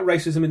 let's talk about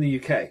racism in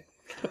the UK.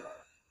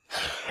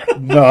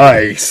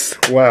 Nice.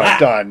 Well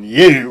done,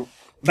 you.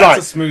 That's Right.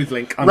 a smooth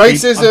link. I'm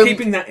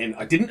keeping that in.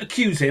 I didn't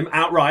accuse him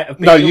outright of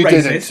being No, a you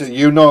racist. didn't. So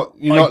you're not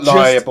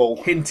liable.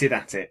 Just hinted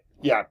at it.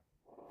 Yeah.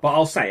 But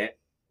I'll say it.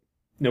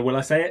 No, will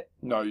I say it?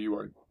 No, you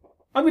won't.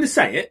 I'm going to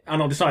say it,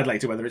 and I'll decide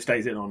later whether it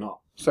stays in or not.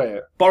 Say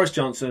it. Boris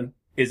Johnson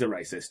is a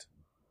racist.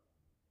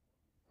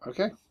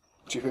 Okay.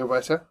 Do you feel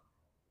better?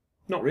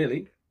 Not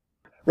really.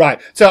 Right.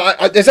 So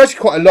there's actually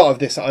quite a lot of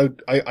this I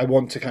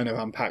want to kind of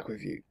unpack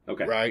with you.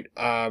 Okay. Right.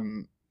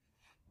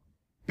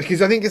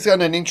 Because I think it's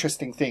an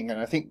interesting thing, and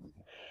I think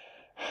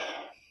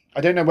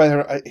I don't know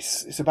whether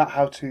it's about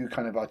how to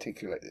kind of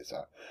articulate this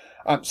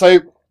out. So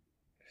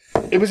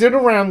it was in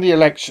around the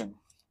election.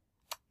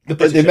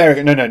 The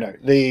American, no.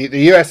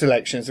 The US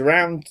elections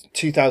around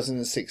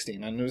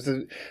 2016, and there was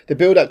the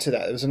build up to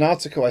that. There was an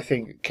article I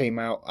think came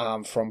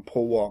out from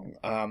Paul Wong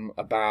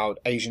about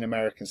Asian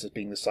Americans as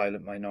being the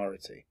silent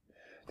minority.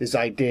 This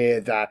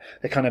idea that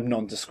they're kind of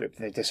nondescript,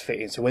 they just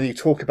fit in. So when you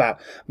talk about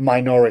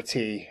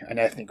minority and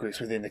ethnic groups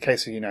within the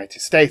case of the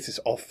United States, it's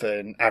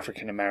often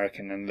African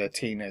American and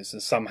Latinos,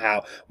 and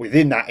somehow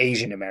within that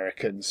Asian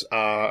Americans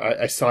are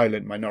a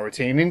silent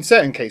minority. And in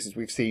certain cases,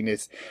 we've seen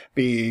this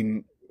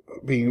being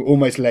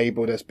almost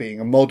labelled as being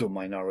a model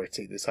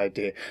minority, this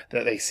idea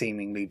that they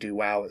seemingly do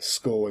well at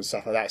school and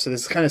stuff like that. So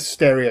there's kind of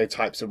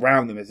stereotypes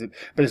around them,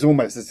 but it's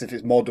almost as if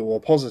it's model or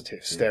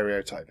positive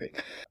stereotyping.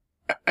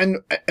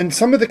 And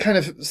some of the kind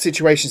of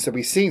situations that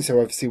we've seen, so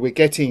obviously we're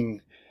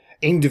getting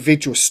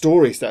individual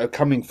stories that are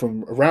coming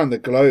from around the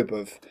globe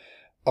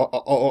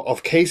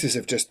of cases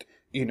of just,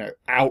 you know,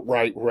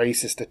 outright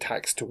racist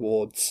attacks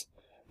towards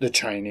the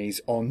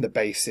Chinese on the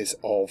basis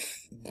of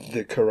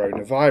the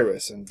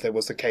coronavirus. And there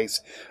was a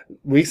case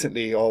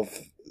recently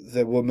of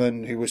the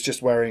woman who was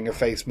just wearing a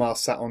face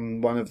mask sat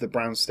on one of the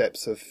brown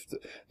steps of,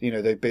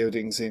 the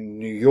buildings in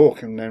New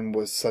York, and then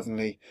was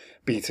suddenly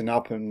beaten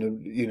up,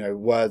 and,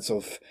 words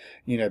of,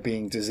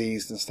 being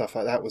diseased and stuff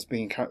like that was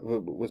being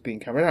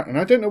carried out. And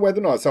I don't know whether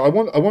or not, so I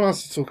want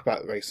us to talk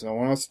about race, and I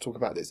want us to talk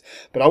about this,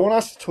 but I want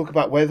us to talk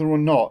about whether or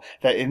not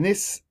that in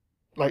this,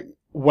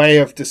 way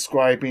of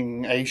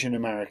describing Asian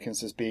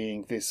Americans as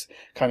being this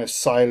kind of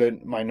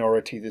silent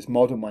minority, this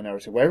model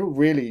minority, where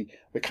really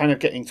we're kind of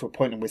getting to a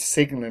point and we're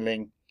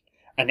signalling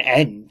an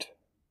end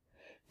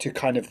to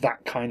kind of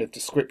that kind of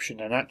description.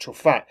 In actual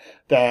fact,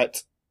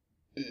 that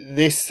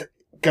this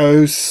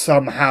goes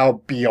somehow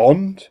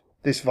beyond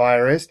this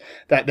virus,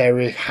 that there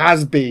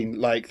has been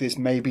this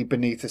maybe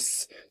beneath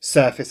the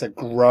surface a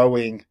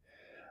growing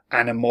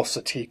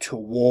animosity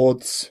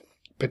towards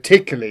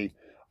particularly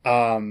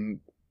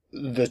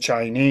the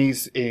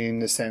Chinese, in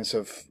the sense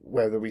of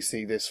whether we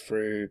see this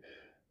through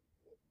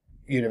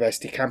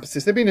university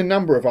campuses. There have been a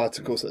number of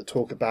articles that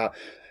talk about,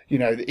 the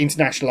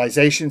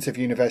internationalizations of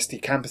university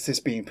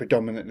campuses being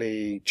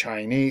predominantly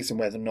Chinese,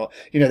 and whether or not,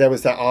 there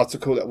was that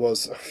article that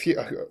was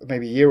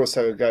maybe a year or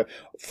so ago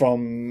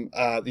from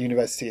the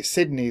University of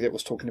Sydney that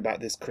was talking about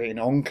this Korean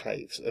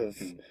enclaves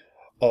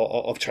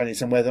of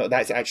Chinese, and whether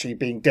that's actually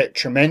being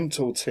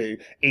detrimental to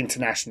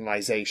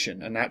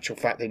internationalization. In actual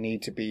fact, they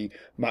need to be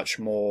much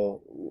more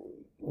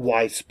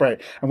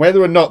widespread, and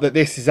whether or not that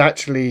this is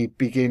actually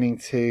beginning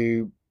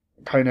to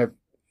kind of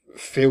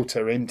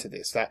filter into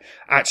this, that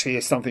actually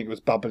is something that was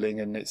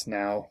bubbling and it's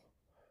now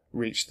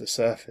reached the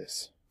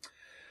surface.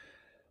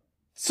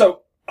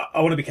 So I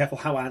want to be careful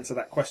how I answer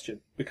that question,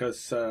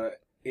 because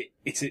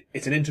it's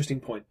an interesting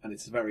point and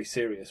it's a very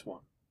serious one.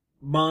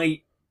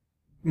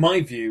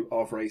 My view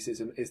of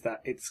racism is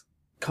that it's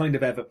kind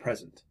of ever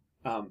present.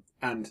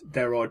 And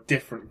there are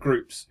different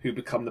groups who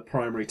become the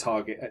primary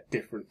target at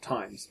different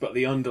times, but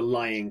the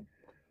underlying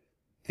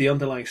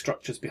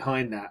structures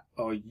behind that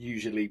are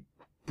usually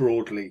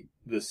broadly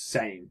the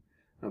same.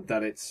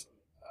 That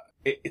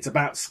it's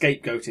about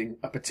scapegoating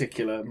a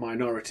particular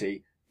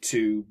minority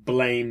to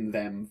blame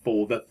them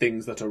for the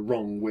things that are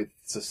wrong with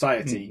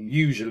society,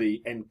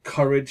 usually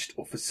encouraged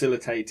or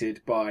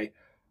facilitated by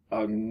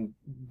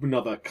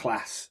another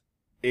class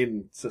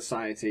in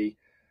society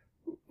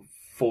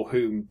for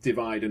whom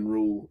divide and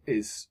rule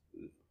is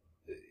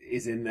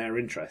in their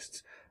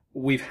interests.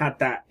 We've had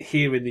that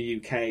here in the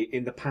UK.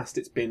 In the past,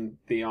 it's been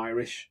the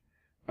Irish.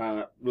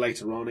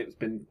 Later on, it's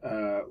been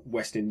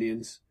West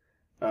Indians.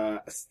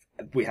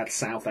 We had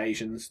South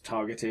Asians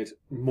targeted.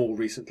 More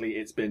recently,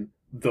 it's been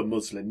the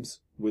Muslims,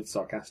 with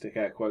sarcastic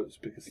air quotes,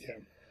 because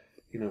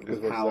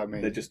how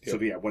they're just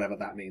sort of whatever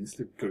that means,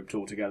 they're grouped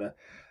all together.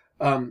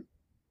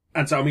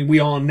 And so, we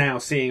are now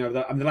seeing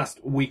over the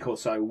last week or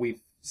so,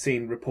 we've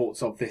seen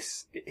reports of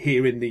this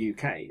here in the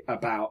UK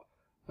about,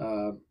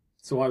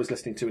 so I was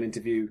listening to an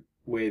interview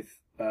with,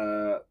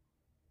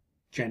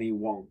 Jenny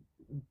Wong,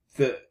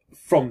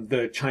 from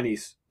the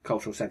Chinese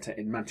Cultural Centre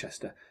in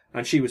Manchester,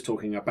 and she was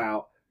talking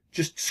about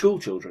just school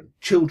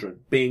children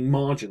being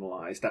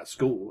marginalised at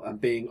school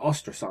and being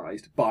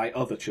ostracised by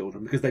other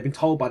children because they've been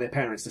told by their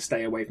parents to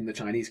stay away from the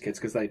Chinese kids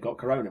because they've got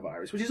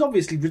coronavirus, which is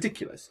obviously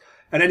ridiculous.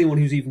 And anyone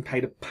who's even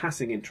paid a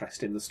passing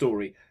interest in the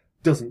story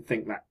doesn't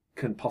think that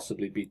can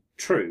possibly be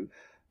true.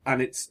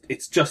 And it's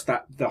just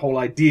that the whole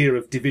idea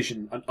of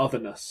division and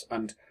otherness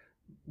and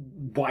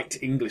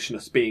white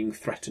Englishness being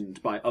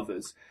threatened by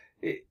others,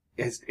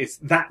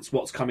 that's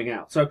what's coming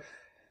out. So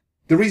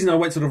the reason I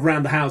went sort of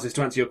round the houses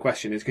to answer your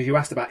question is because you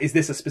asked about, is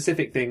this a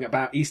specific thing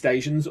about East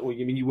Asians, or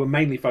you were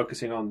mainly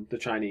focusing on the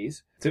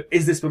Chinese? So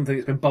is this something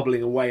that's been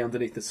bubbling away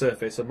underneath the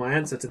surface? And my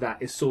answer to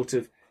that is sort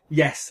of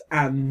yes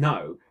and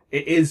no.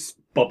 It is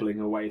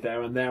bubbling away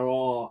there, and there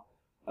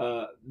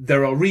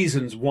are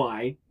reasons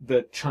why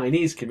the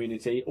Chinese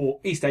community, or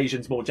East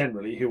Asians more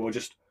generally, who are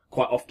just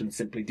quite often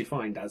simply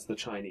defined as the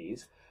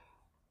Chinese,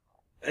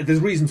 there's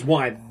reasons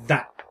why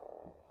that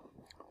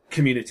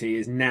community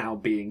is now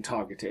being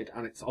targeted,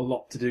 and it's a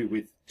lot to do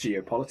with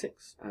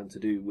geopolitics and to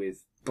do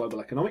with global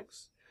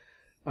economics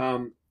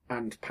and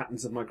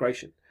patterns of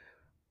migration.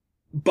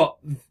 But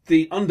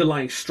the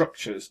underlying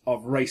structures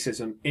of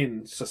racism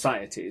in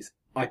societies,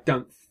 I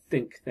don't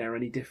think they're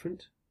any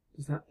different.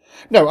 Is that?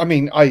 No,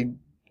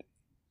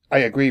 I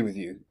agree with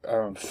you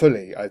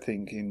fully. I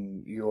think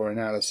in your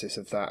analysis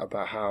of that,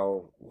 about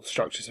how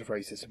structures of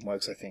racism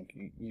works, I think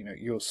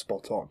you're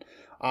spot on.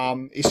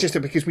 It's just that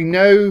because we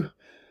know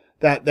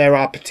that there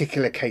are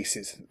particular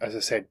cases, as I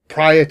said,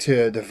 prior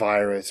to the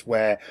virus,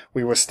 where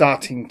we were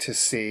starting to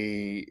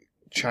see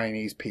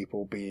Chinese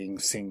people being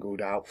singled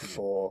out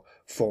for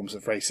forms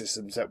of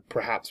racism that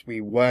perhaps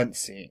we weren't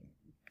seeing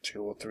 2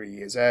 or 3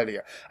 years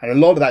earlier. And a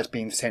lot of that's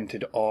been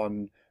centered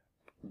on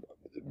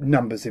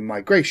numbers in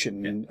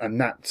migration, and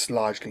that's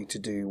largely to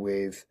do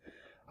with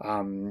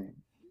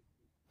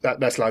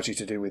that's largely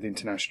to do with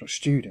international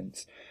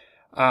students,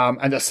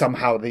 and that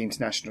somehow the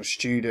international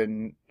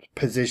student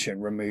position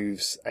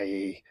removes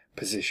a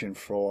position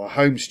for a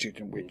home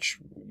student, which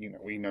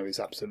we know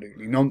is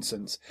absolutely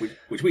nonsense.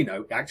 Which we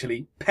know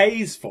actually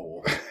pays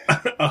for.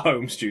 a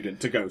home student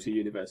to go to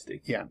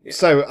university. Yeah.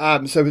 So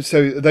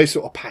those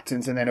sort of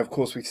patterns, and then of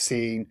course we've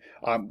seen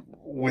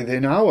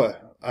within our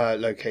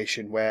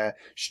location where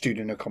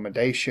student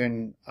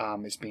accommodation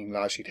is being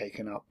largely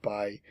taken up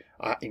by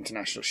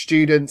international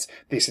students.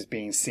 This is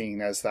being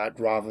seen as that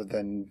rather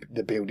than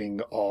the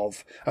building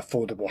of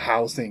affordable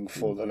housing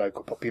for the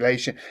local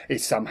population.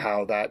 It's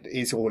somehow that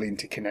is all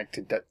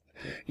interconnected, that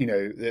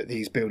that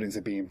these buildings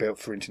are being built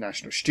for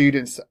international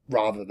students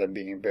rather than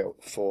being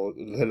built for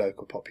the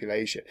local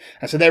population.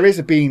 And so there is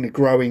being a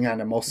growing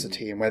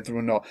animosity, and whether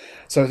or not,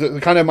 so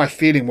the kind of my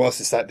feeling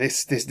is that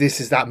this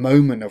is that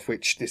moment of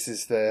which this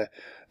is the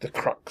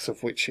crux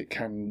of which it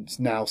can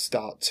now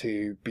start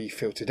to be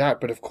filtered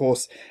out. But of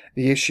course,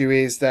 the issue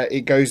is that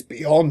it goes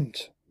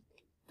beyond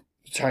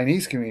the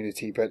Chinese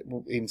community, but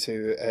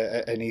into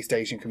an East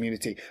Asian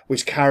community,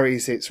 which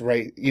carries its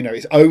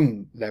its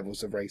own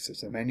levels of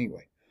racism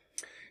anyway.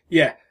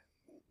 Yeah.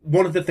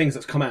 One of the things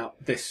that's come out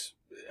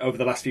over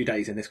the last few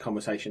days in this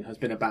conversation has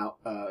been about,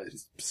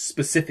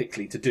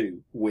 specifically to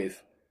do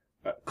with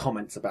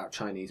comments about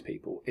Chinese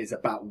people, is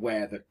about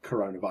where the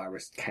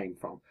coronavirus came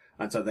from.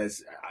 And so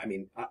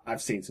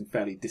I've seen some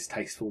fairly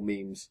distasteful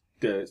memes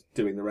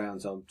doing the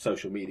rounds on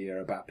social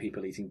media about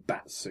people eating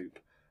bat soup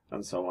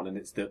and so on. And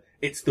it's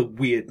the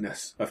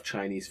weirdness of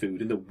Chinese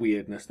food and the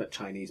weirdness that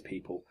Chinese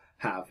people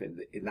have. And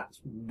that's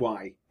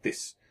why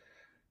this,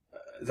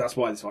 I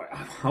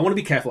want to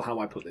be careful how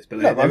I put this, but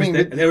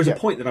there is a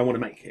point that I want to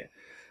make here.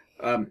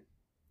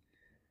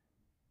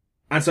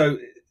 And so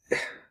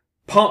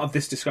part of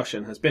this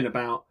discussion has been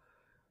about,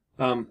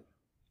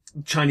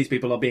 Chinese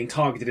people are being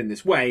targeted in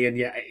this way, and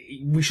yet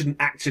we shouldn't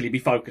actually be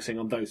focusing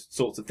on those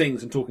sorts of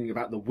things and talking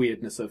about the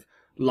weirdness of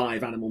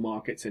live animal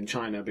markets in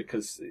China,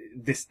 because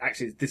this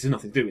has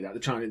nothing to do with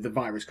that. The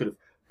virus could have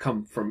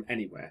come from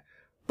anywhere.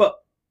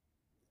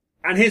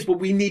 And here's what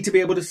we need to be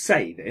able to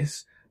say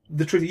this.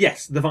 The truth,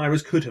 yes, the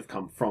virus could have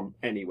come from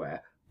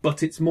anywhere,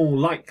 but it's more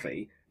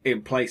likely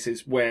in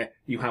places where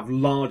you have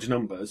large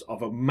numbers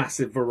of a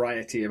massive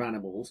variety of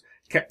animals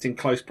kept in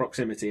close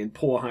proximity in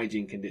poor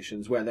hygiene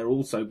conditions, where they're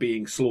also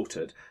being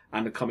slaughtered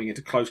and are coming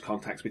into close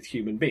contacts with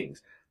human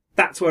beings.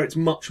 That's where it's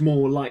much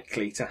more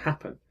likely to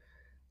happen.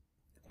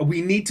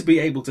 We need to be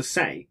able to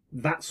say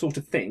that sort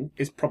of thing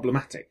is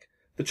problematic.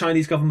 The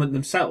Chinese government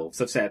themselves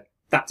have said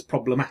that's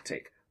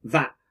problematic.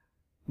 That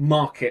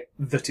market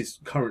that is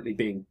currently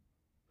being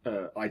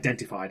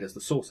identified as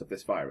the source of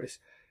this virus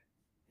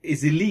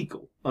is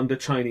illegal under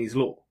Chinese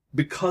law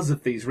because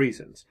of these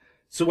reasons.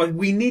 So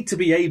we need to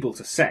be able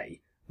to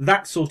say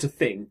that sort of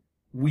thing.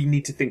 We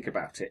need to think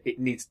about it.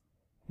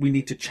 We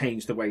need to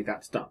change the way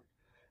that's done.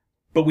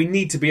 But we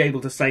need to be able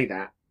to say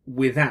that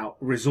without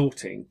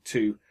resorting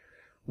to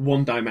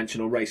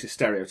one-dimensional racist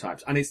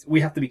stereotypes. And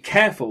we have to be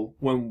careful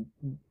when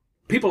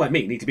people like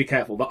me need to be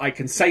careful that I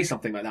can say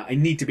something like that. I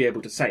need to be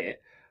able to say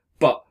it,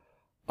 but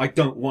I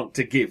don't want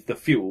to give the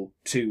fuel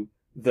to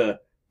the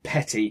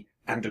petty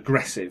and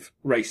aggressive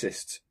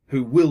racists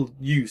who will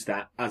use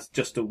that as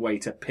just a way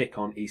to pick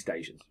on East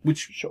Asians,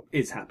 which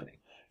is happening.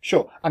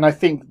 Sure. And I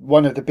think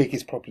one of the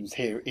biggest problems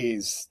here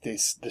is the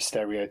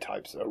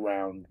stereotypes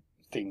around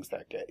things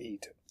that get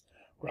eaten.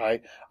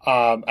 Right.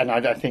 And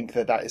I think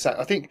that is,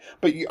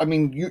 but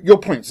your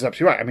point is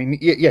absolutely right. I mean,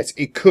 yes,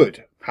 it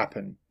could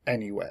happen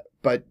anywhere,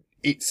 but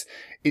it's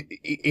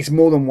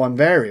more than one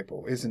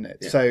variable, isn't it?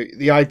 Yeah. So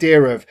the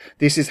idea of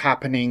this is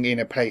happening in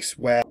a place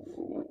where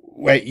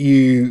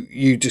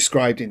you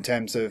described in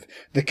terms of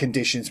the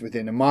conditions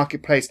within a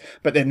marketplace,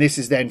 but then this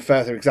is then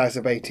further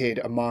exacerbated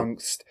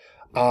amongst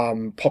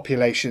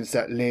populations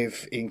that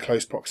live in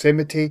close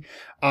proximity.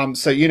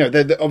 So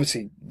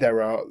obviously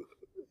there are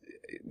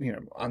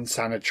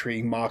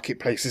unsanitary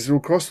marketplaces all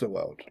across the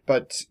world,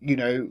 but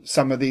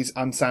some of these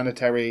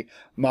unsanitary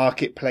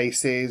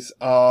marketplaces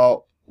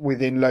are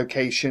within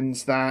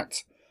locations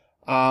that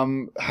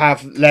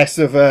have less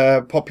of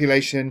a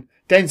population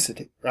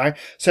density, right?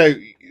 So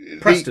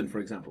Preston, for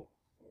example.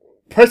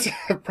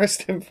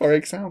 Preston, for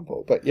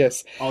example. But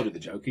yes, I'll do the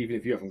joke, even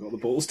if you haven't got the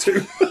balls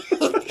to.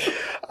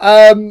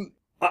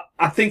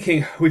 I'm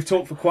thinking we've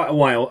talked for quite a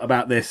while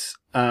about this,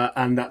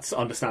 and that's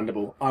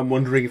understandable. I'm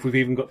wondering if we've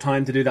even got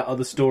time to do that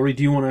other story.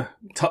 Do you want to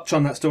touch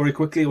on that story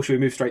quickly, or should we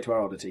move straight to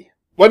our oddity?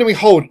 Why don't we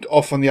hold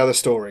off on the other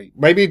story?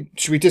 Maybe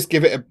should we just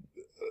give it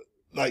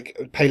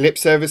pay lip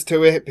service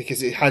to it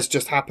because it has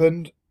just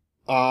happened,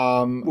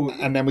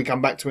 and then we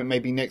come back to it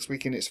maybe next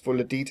week in its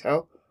fuller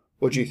detail.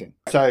 What do you think?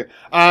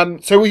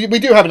 So we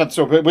do have another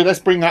story, but let's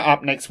bring that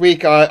up next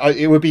week.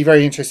 It would be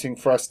very interesting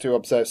for us to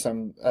observe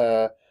some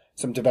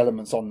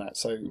developments on that.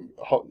 So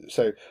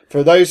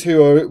for those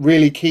who are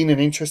really keen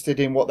and interested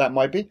in what that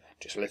might be,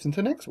 just listen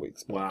to next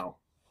week's. Wow.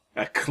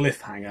 A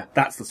cliffhanger.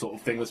 That's the sort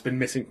of thing that's been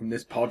missing from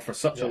this pod for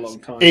such a long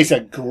time. It's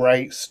a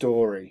great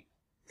story.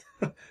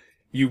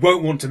 You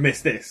won't want to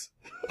miss this.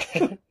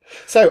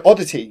 So,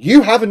 oddity.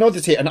 You have an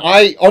oddity, and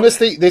I,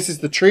 honestly, this is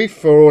the truth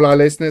for all our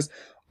listeners,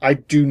 I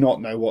do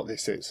not know what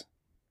this is.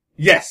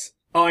 Yes,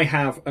 I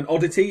have an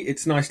oddity.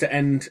 It's nice to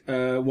end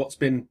what's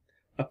been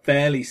a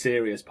fairly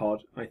serious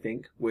pod, I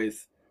think,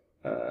 with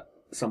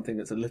something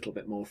that's a little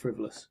bit more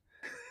frivolous.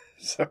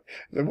 So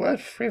the word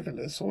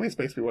frivolous always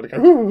makes me want to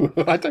go, ooh,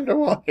 I don't know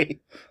why.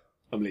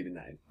 I'm leaving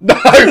that in. No.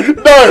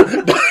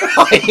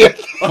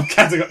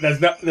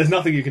 I'm there's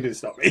nothing you can do to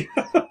stop me.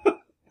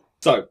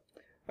 So,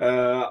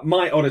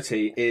 my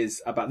oddity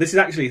is about, this is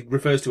actually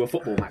refers to a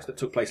football match that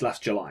took place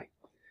last July.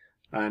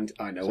 And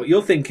I know what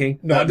you're thinking.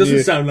 That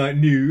doesn't sound like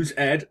news,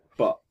 Ed,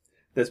 but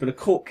there's been a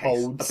court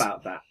case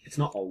about that. It's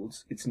not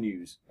olds, it's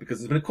news, because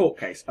there's been a court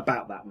case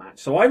about that match.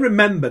 So I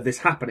remember this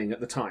happening at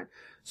the time.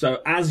 So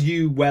as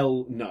you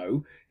well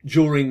know,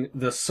 during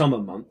the summer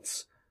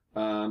months,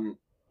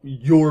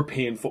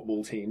 European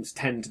football teams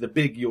the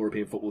big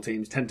European football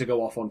teams tend to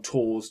go off on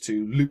tours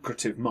to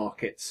lucrative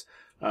markets,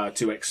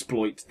 to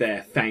exploit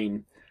their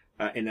fame,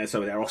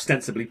 so they're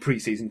ostensibly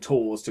pre-season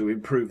tours to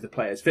improve the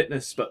players'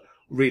 fitness, but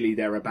really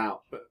they're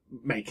about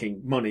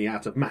making money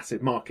out of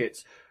massive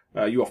markets.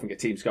 You often get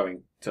teams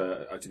going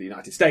to the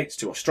United States,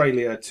 to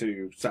Australia,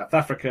 to South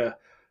Africa,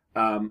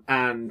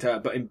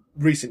 but in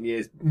recent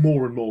years,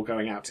 more and more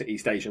going out to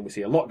East Asia. And we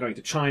see a lot going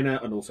to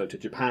China and also to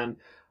Japan.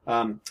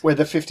 Where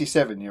the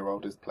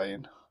 57-year-old is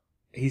playing.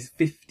 He's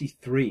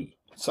 53.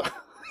 So.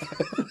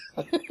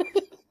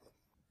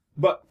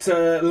 But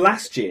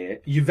last year,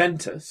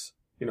 Juventus,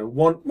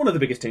 one of the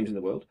biggest teams in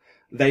the world,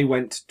 they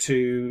went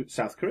to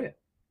South Korea.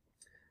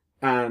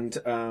 And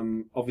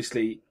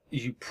obviously,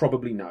 you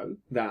probably know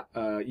that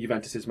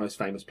Juventus's most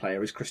famous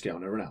player is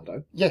Cristiano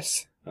Ronaldo.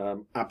 Yes.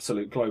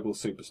 Absolute global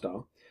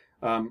superstar.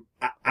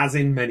 As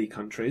in many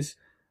countries,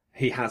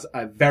 he has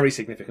a very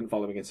significant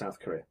following in South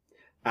Korea.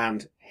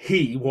 And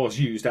he was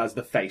used as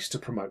the face to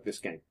promote this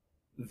game.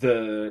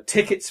 The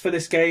tickets for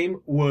this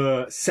game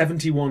were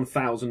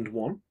 71,000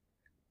 won,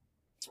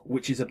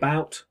 which is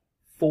about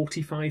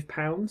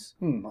 £45.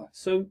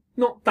 So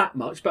not that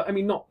much, but I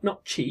mean,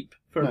 not cheap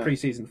for a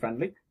pre-season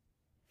friendly.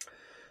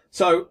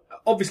 So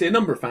obviously a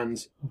number of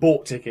fans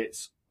bought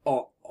tickets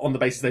on the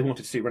basis they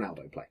wanted to see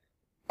Ronaldo play.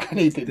 And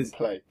he didn't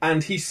play.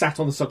 And he sat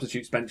on the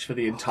substitutes bench for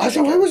the entire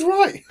game. I was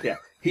right. Yeah.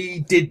 He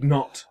did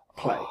not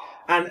play.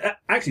 And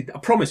actually, a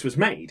promise was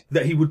made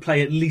that he would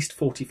play at least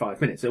 45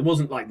 minutes. It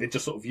wasn't like they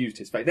just sort of used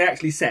his face. They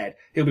actually said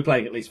he'll be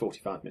playing at least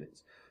 45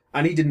 minutes.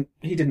 And he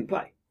didn't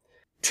play.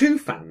 2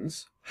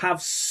 fans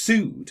have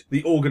sued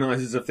the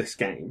organisers of this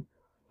game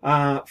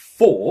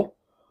for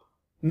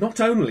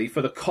not only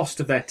for the cost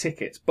of their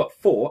tickets, but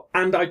for,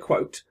 and I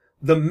quote,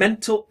 the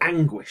mental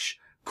anguish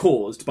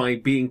caused by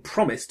being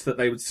promised that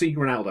they would see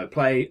Ronaldo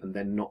play and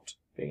then not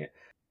being it.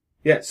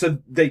 Yeah, so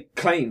they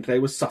claimed they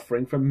were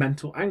suffering from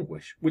mental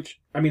anguish,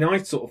 which, I mean, I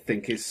sort of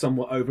think is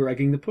somewhat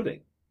over-egging the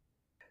pudding.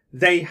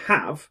 They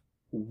have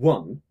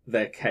won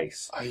their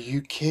case. Are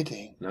you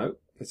kidding? No,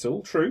 it's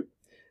all true.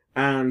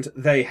 And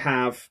they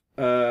have,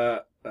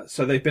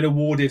 so they've been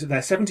awarded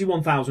their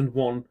 71,000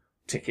 won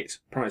ticket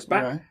price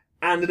back, right,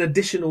 and an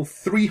additional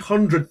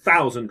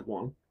 300,000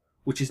 won,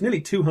 which is nearly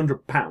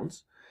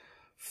 £200,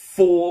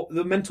 for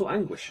the mental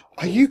anguish.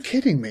 Are you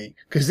kidding me?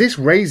 Because this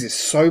raises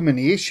so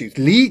many issues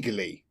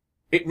legally.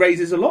 It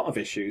raises a lot of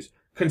issues,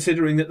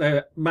 considering that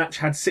the match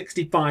had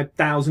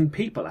 65,000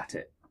 people at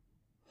it.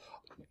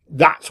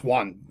 That's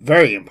one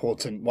very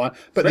important one.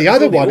 But the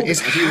other one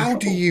is, how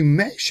do you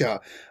measure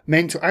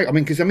mental? I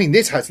mean, because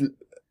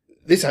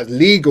this has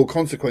legal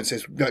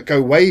consequences that go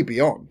way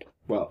beyond.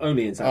 Well,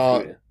 only in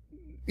South Korea.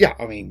 Yeah,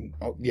 I mean,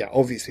 yeah,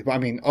 obviously. But I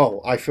mean,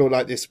 I feel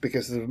like this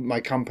because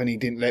my company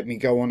didn't let me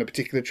go on a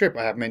particular trip.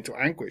 I have mental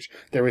anguish.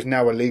 There is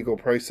now a legal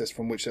process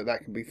from which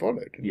that can be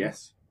followed.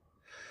 Yes.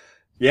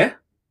 Yeah.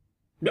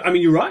 I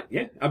mean, you're right.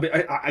 Yeah.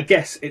 I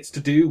guess it's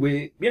to do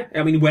with,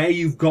 where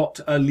you've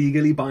got a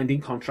legally binding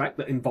contract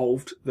that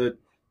involved the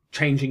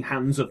changing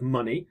hands of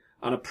money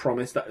and a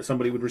promise that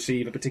somebody would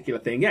receive a particular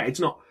thing. Yeah,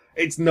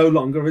 it's no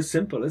longer as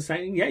simple as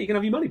saying, yeah, you can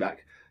have your money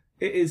back.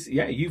 It is,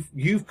 yeah,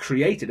 you've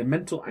created a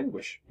mental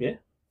anguish. Yeah.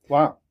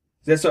 Wow.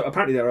 So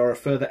apparently there are a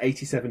further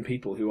 87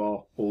 people who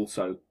are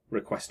also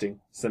requesting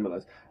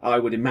similars. I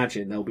would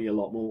imagine there'll be a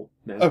lot more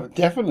now. Oh,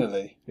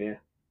 definitely. Yeah.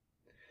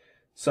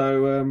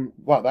 So,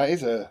 wow,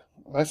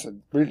 that's a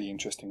really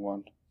interesting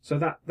one. So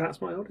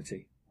that's my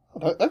oddity.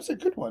 That's a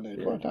good one, Ed.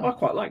 Yeah. Well done. I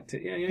quite liked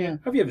it. Yeah.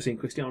 Have you ever seen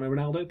Cristiano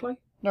Ronaldo play?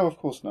 No, of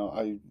course not.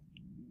 I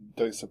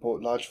don't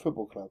support large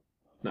football club.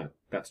 No,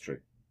 that's true.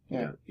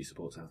 Yeah. You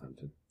support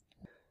Southampton.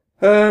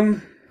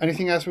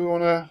 Anything else we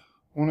want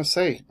to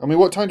say? I mean,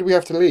 what time do we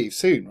have to leave?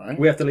 Soon, right?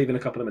 We have to leave in a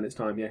couple of minutes'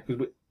 time, yeah.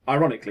 Because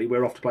ironically,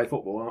 we're off to play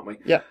football, aren't we?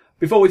 Yeah.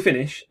 Before we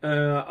finish,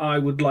 I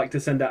would like to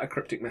send out a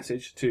cryptic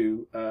message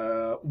to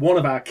one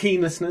of our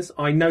keen listeners.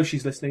 I know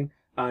she's listening.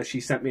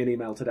 She sent me an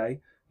email today,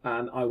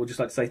 and I would just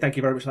like to say thank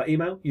you very much for that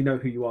email. You know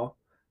who you are,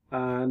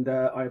 and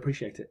I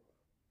appreciate it.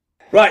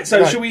 Right,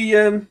 so should we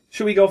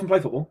go off and play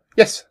football?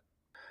 Yes.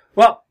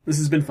 Well, this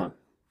has been fun.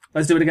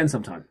 Let's do it again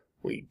sometime.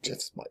 We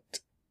just might.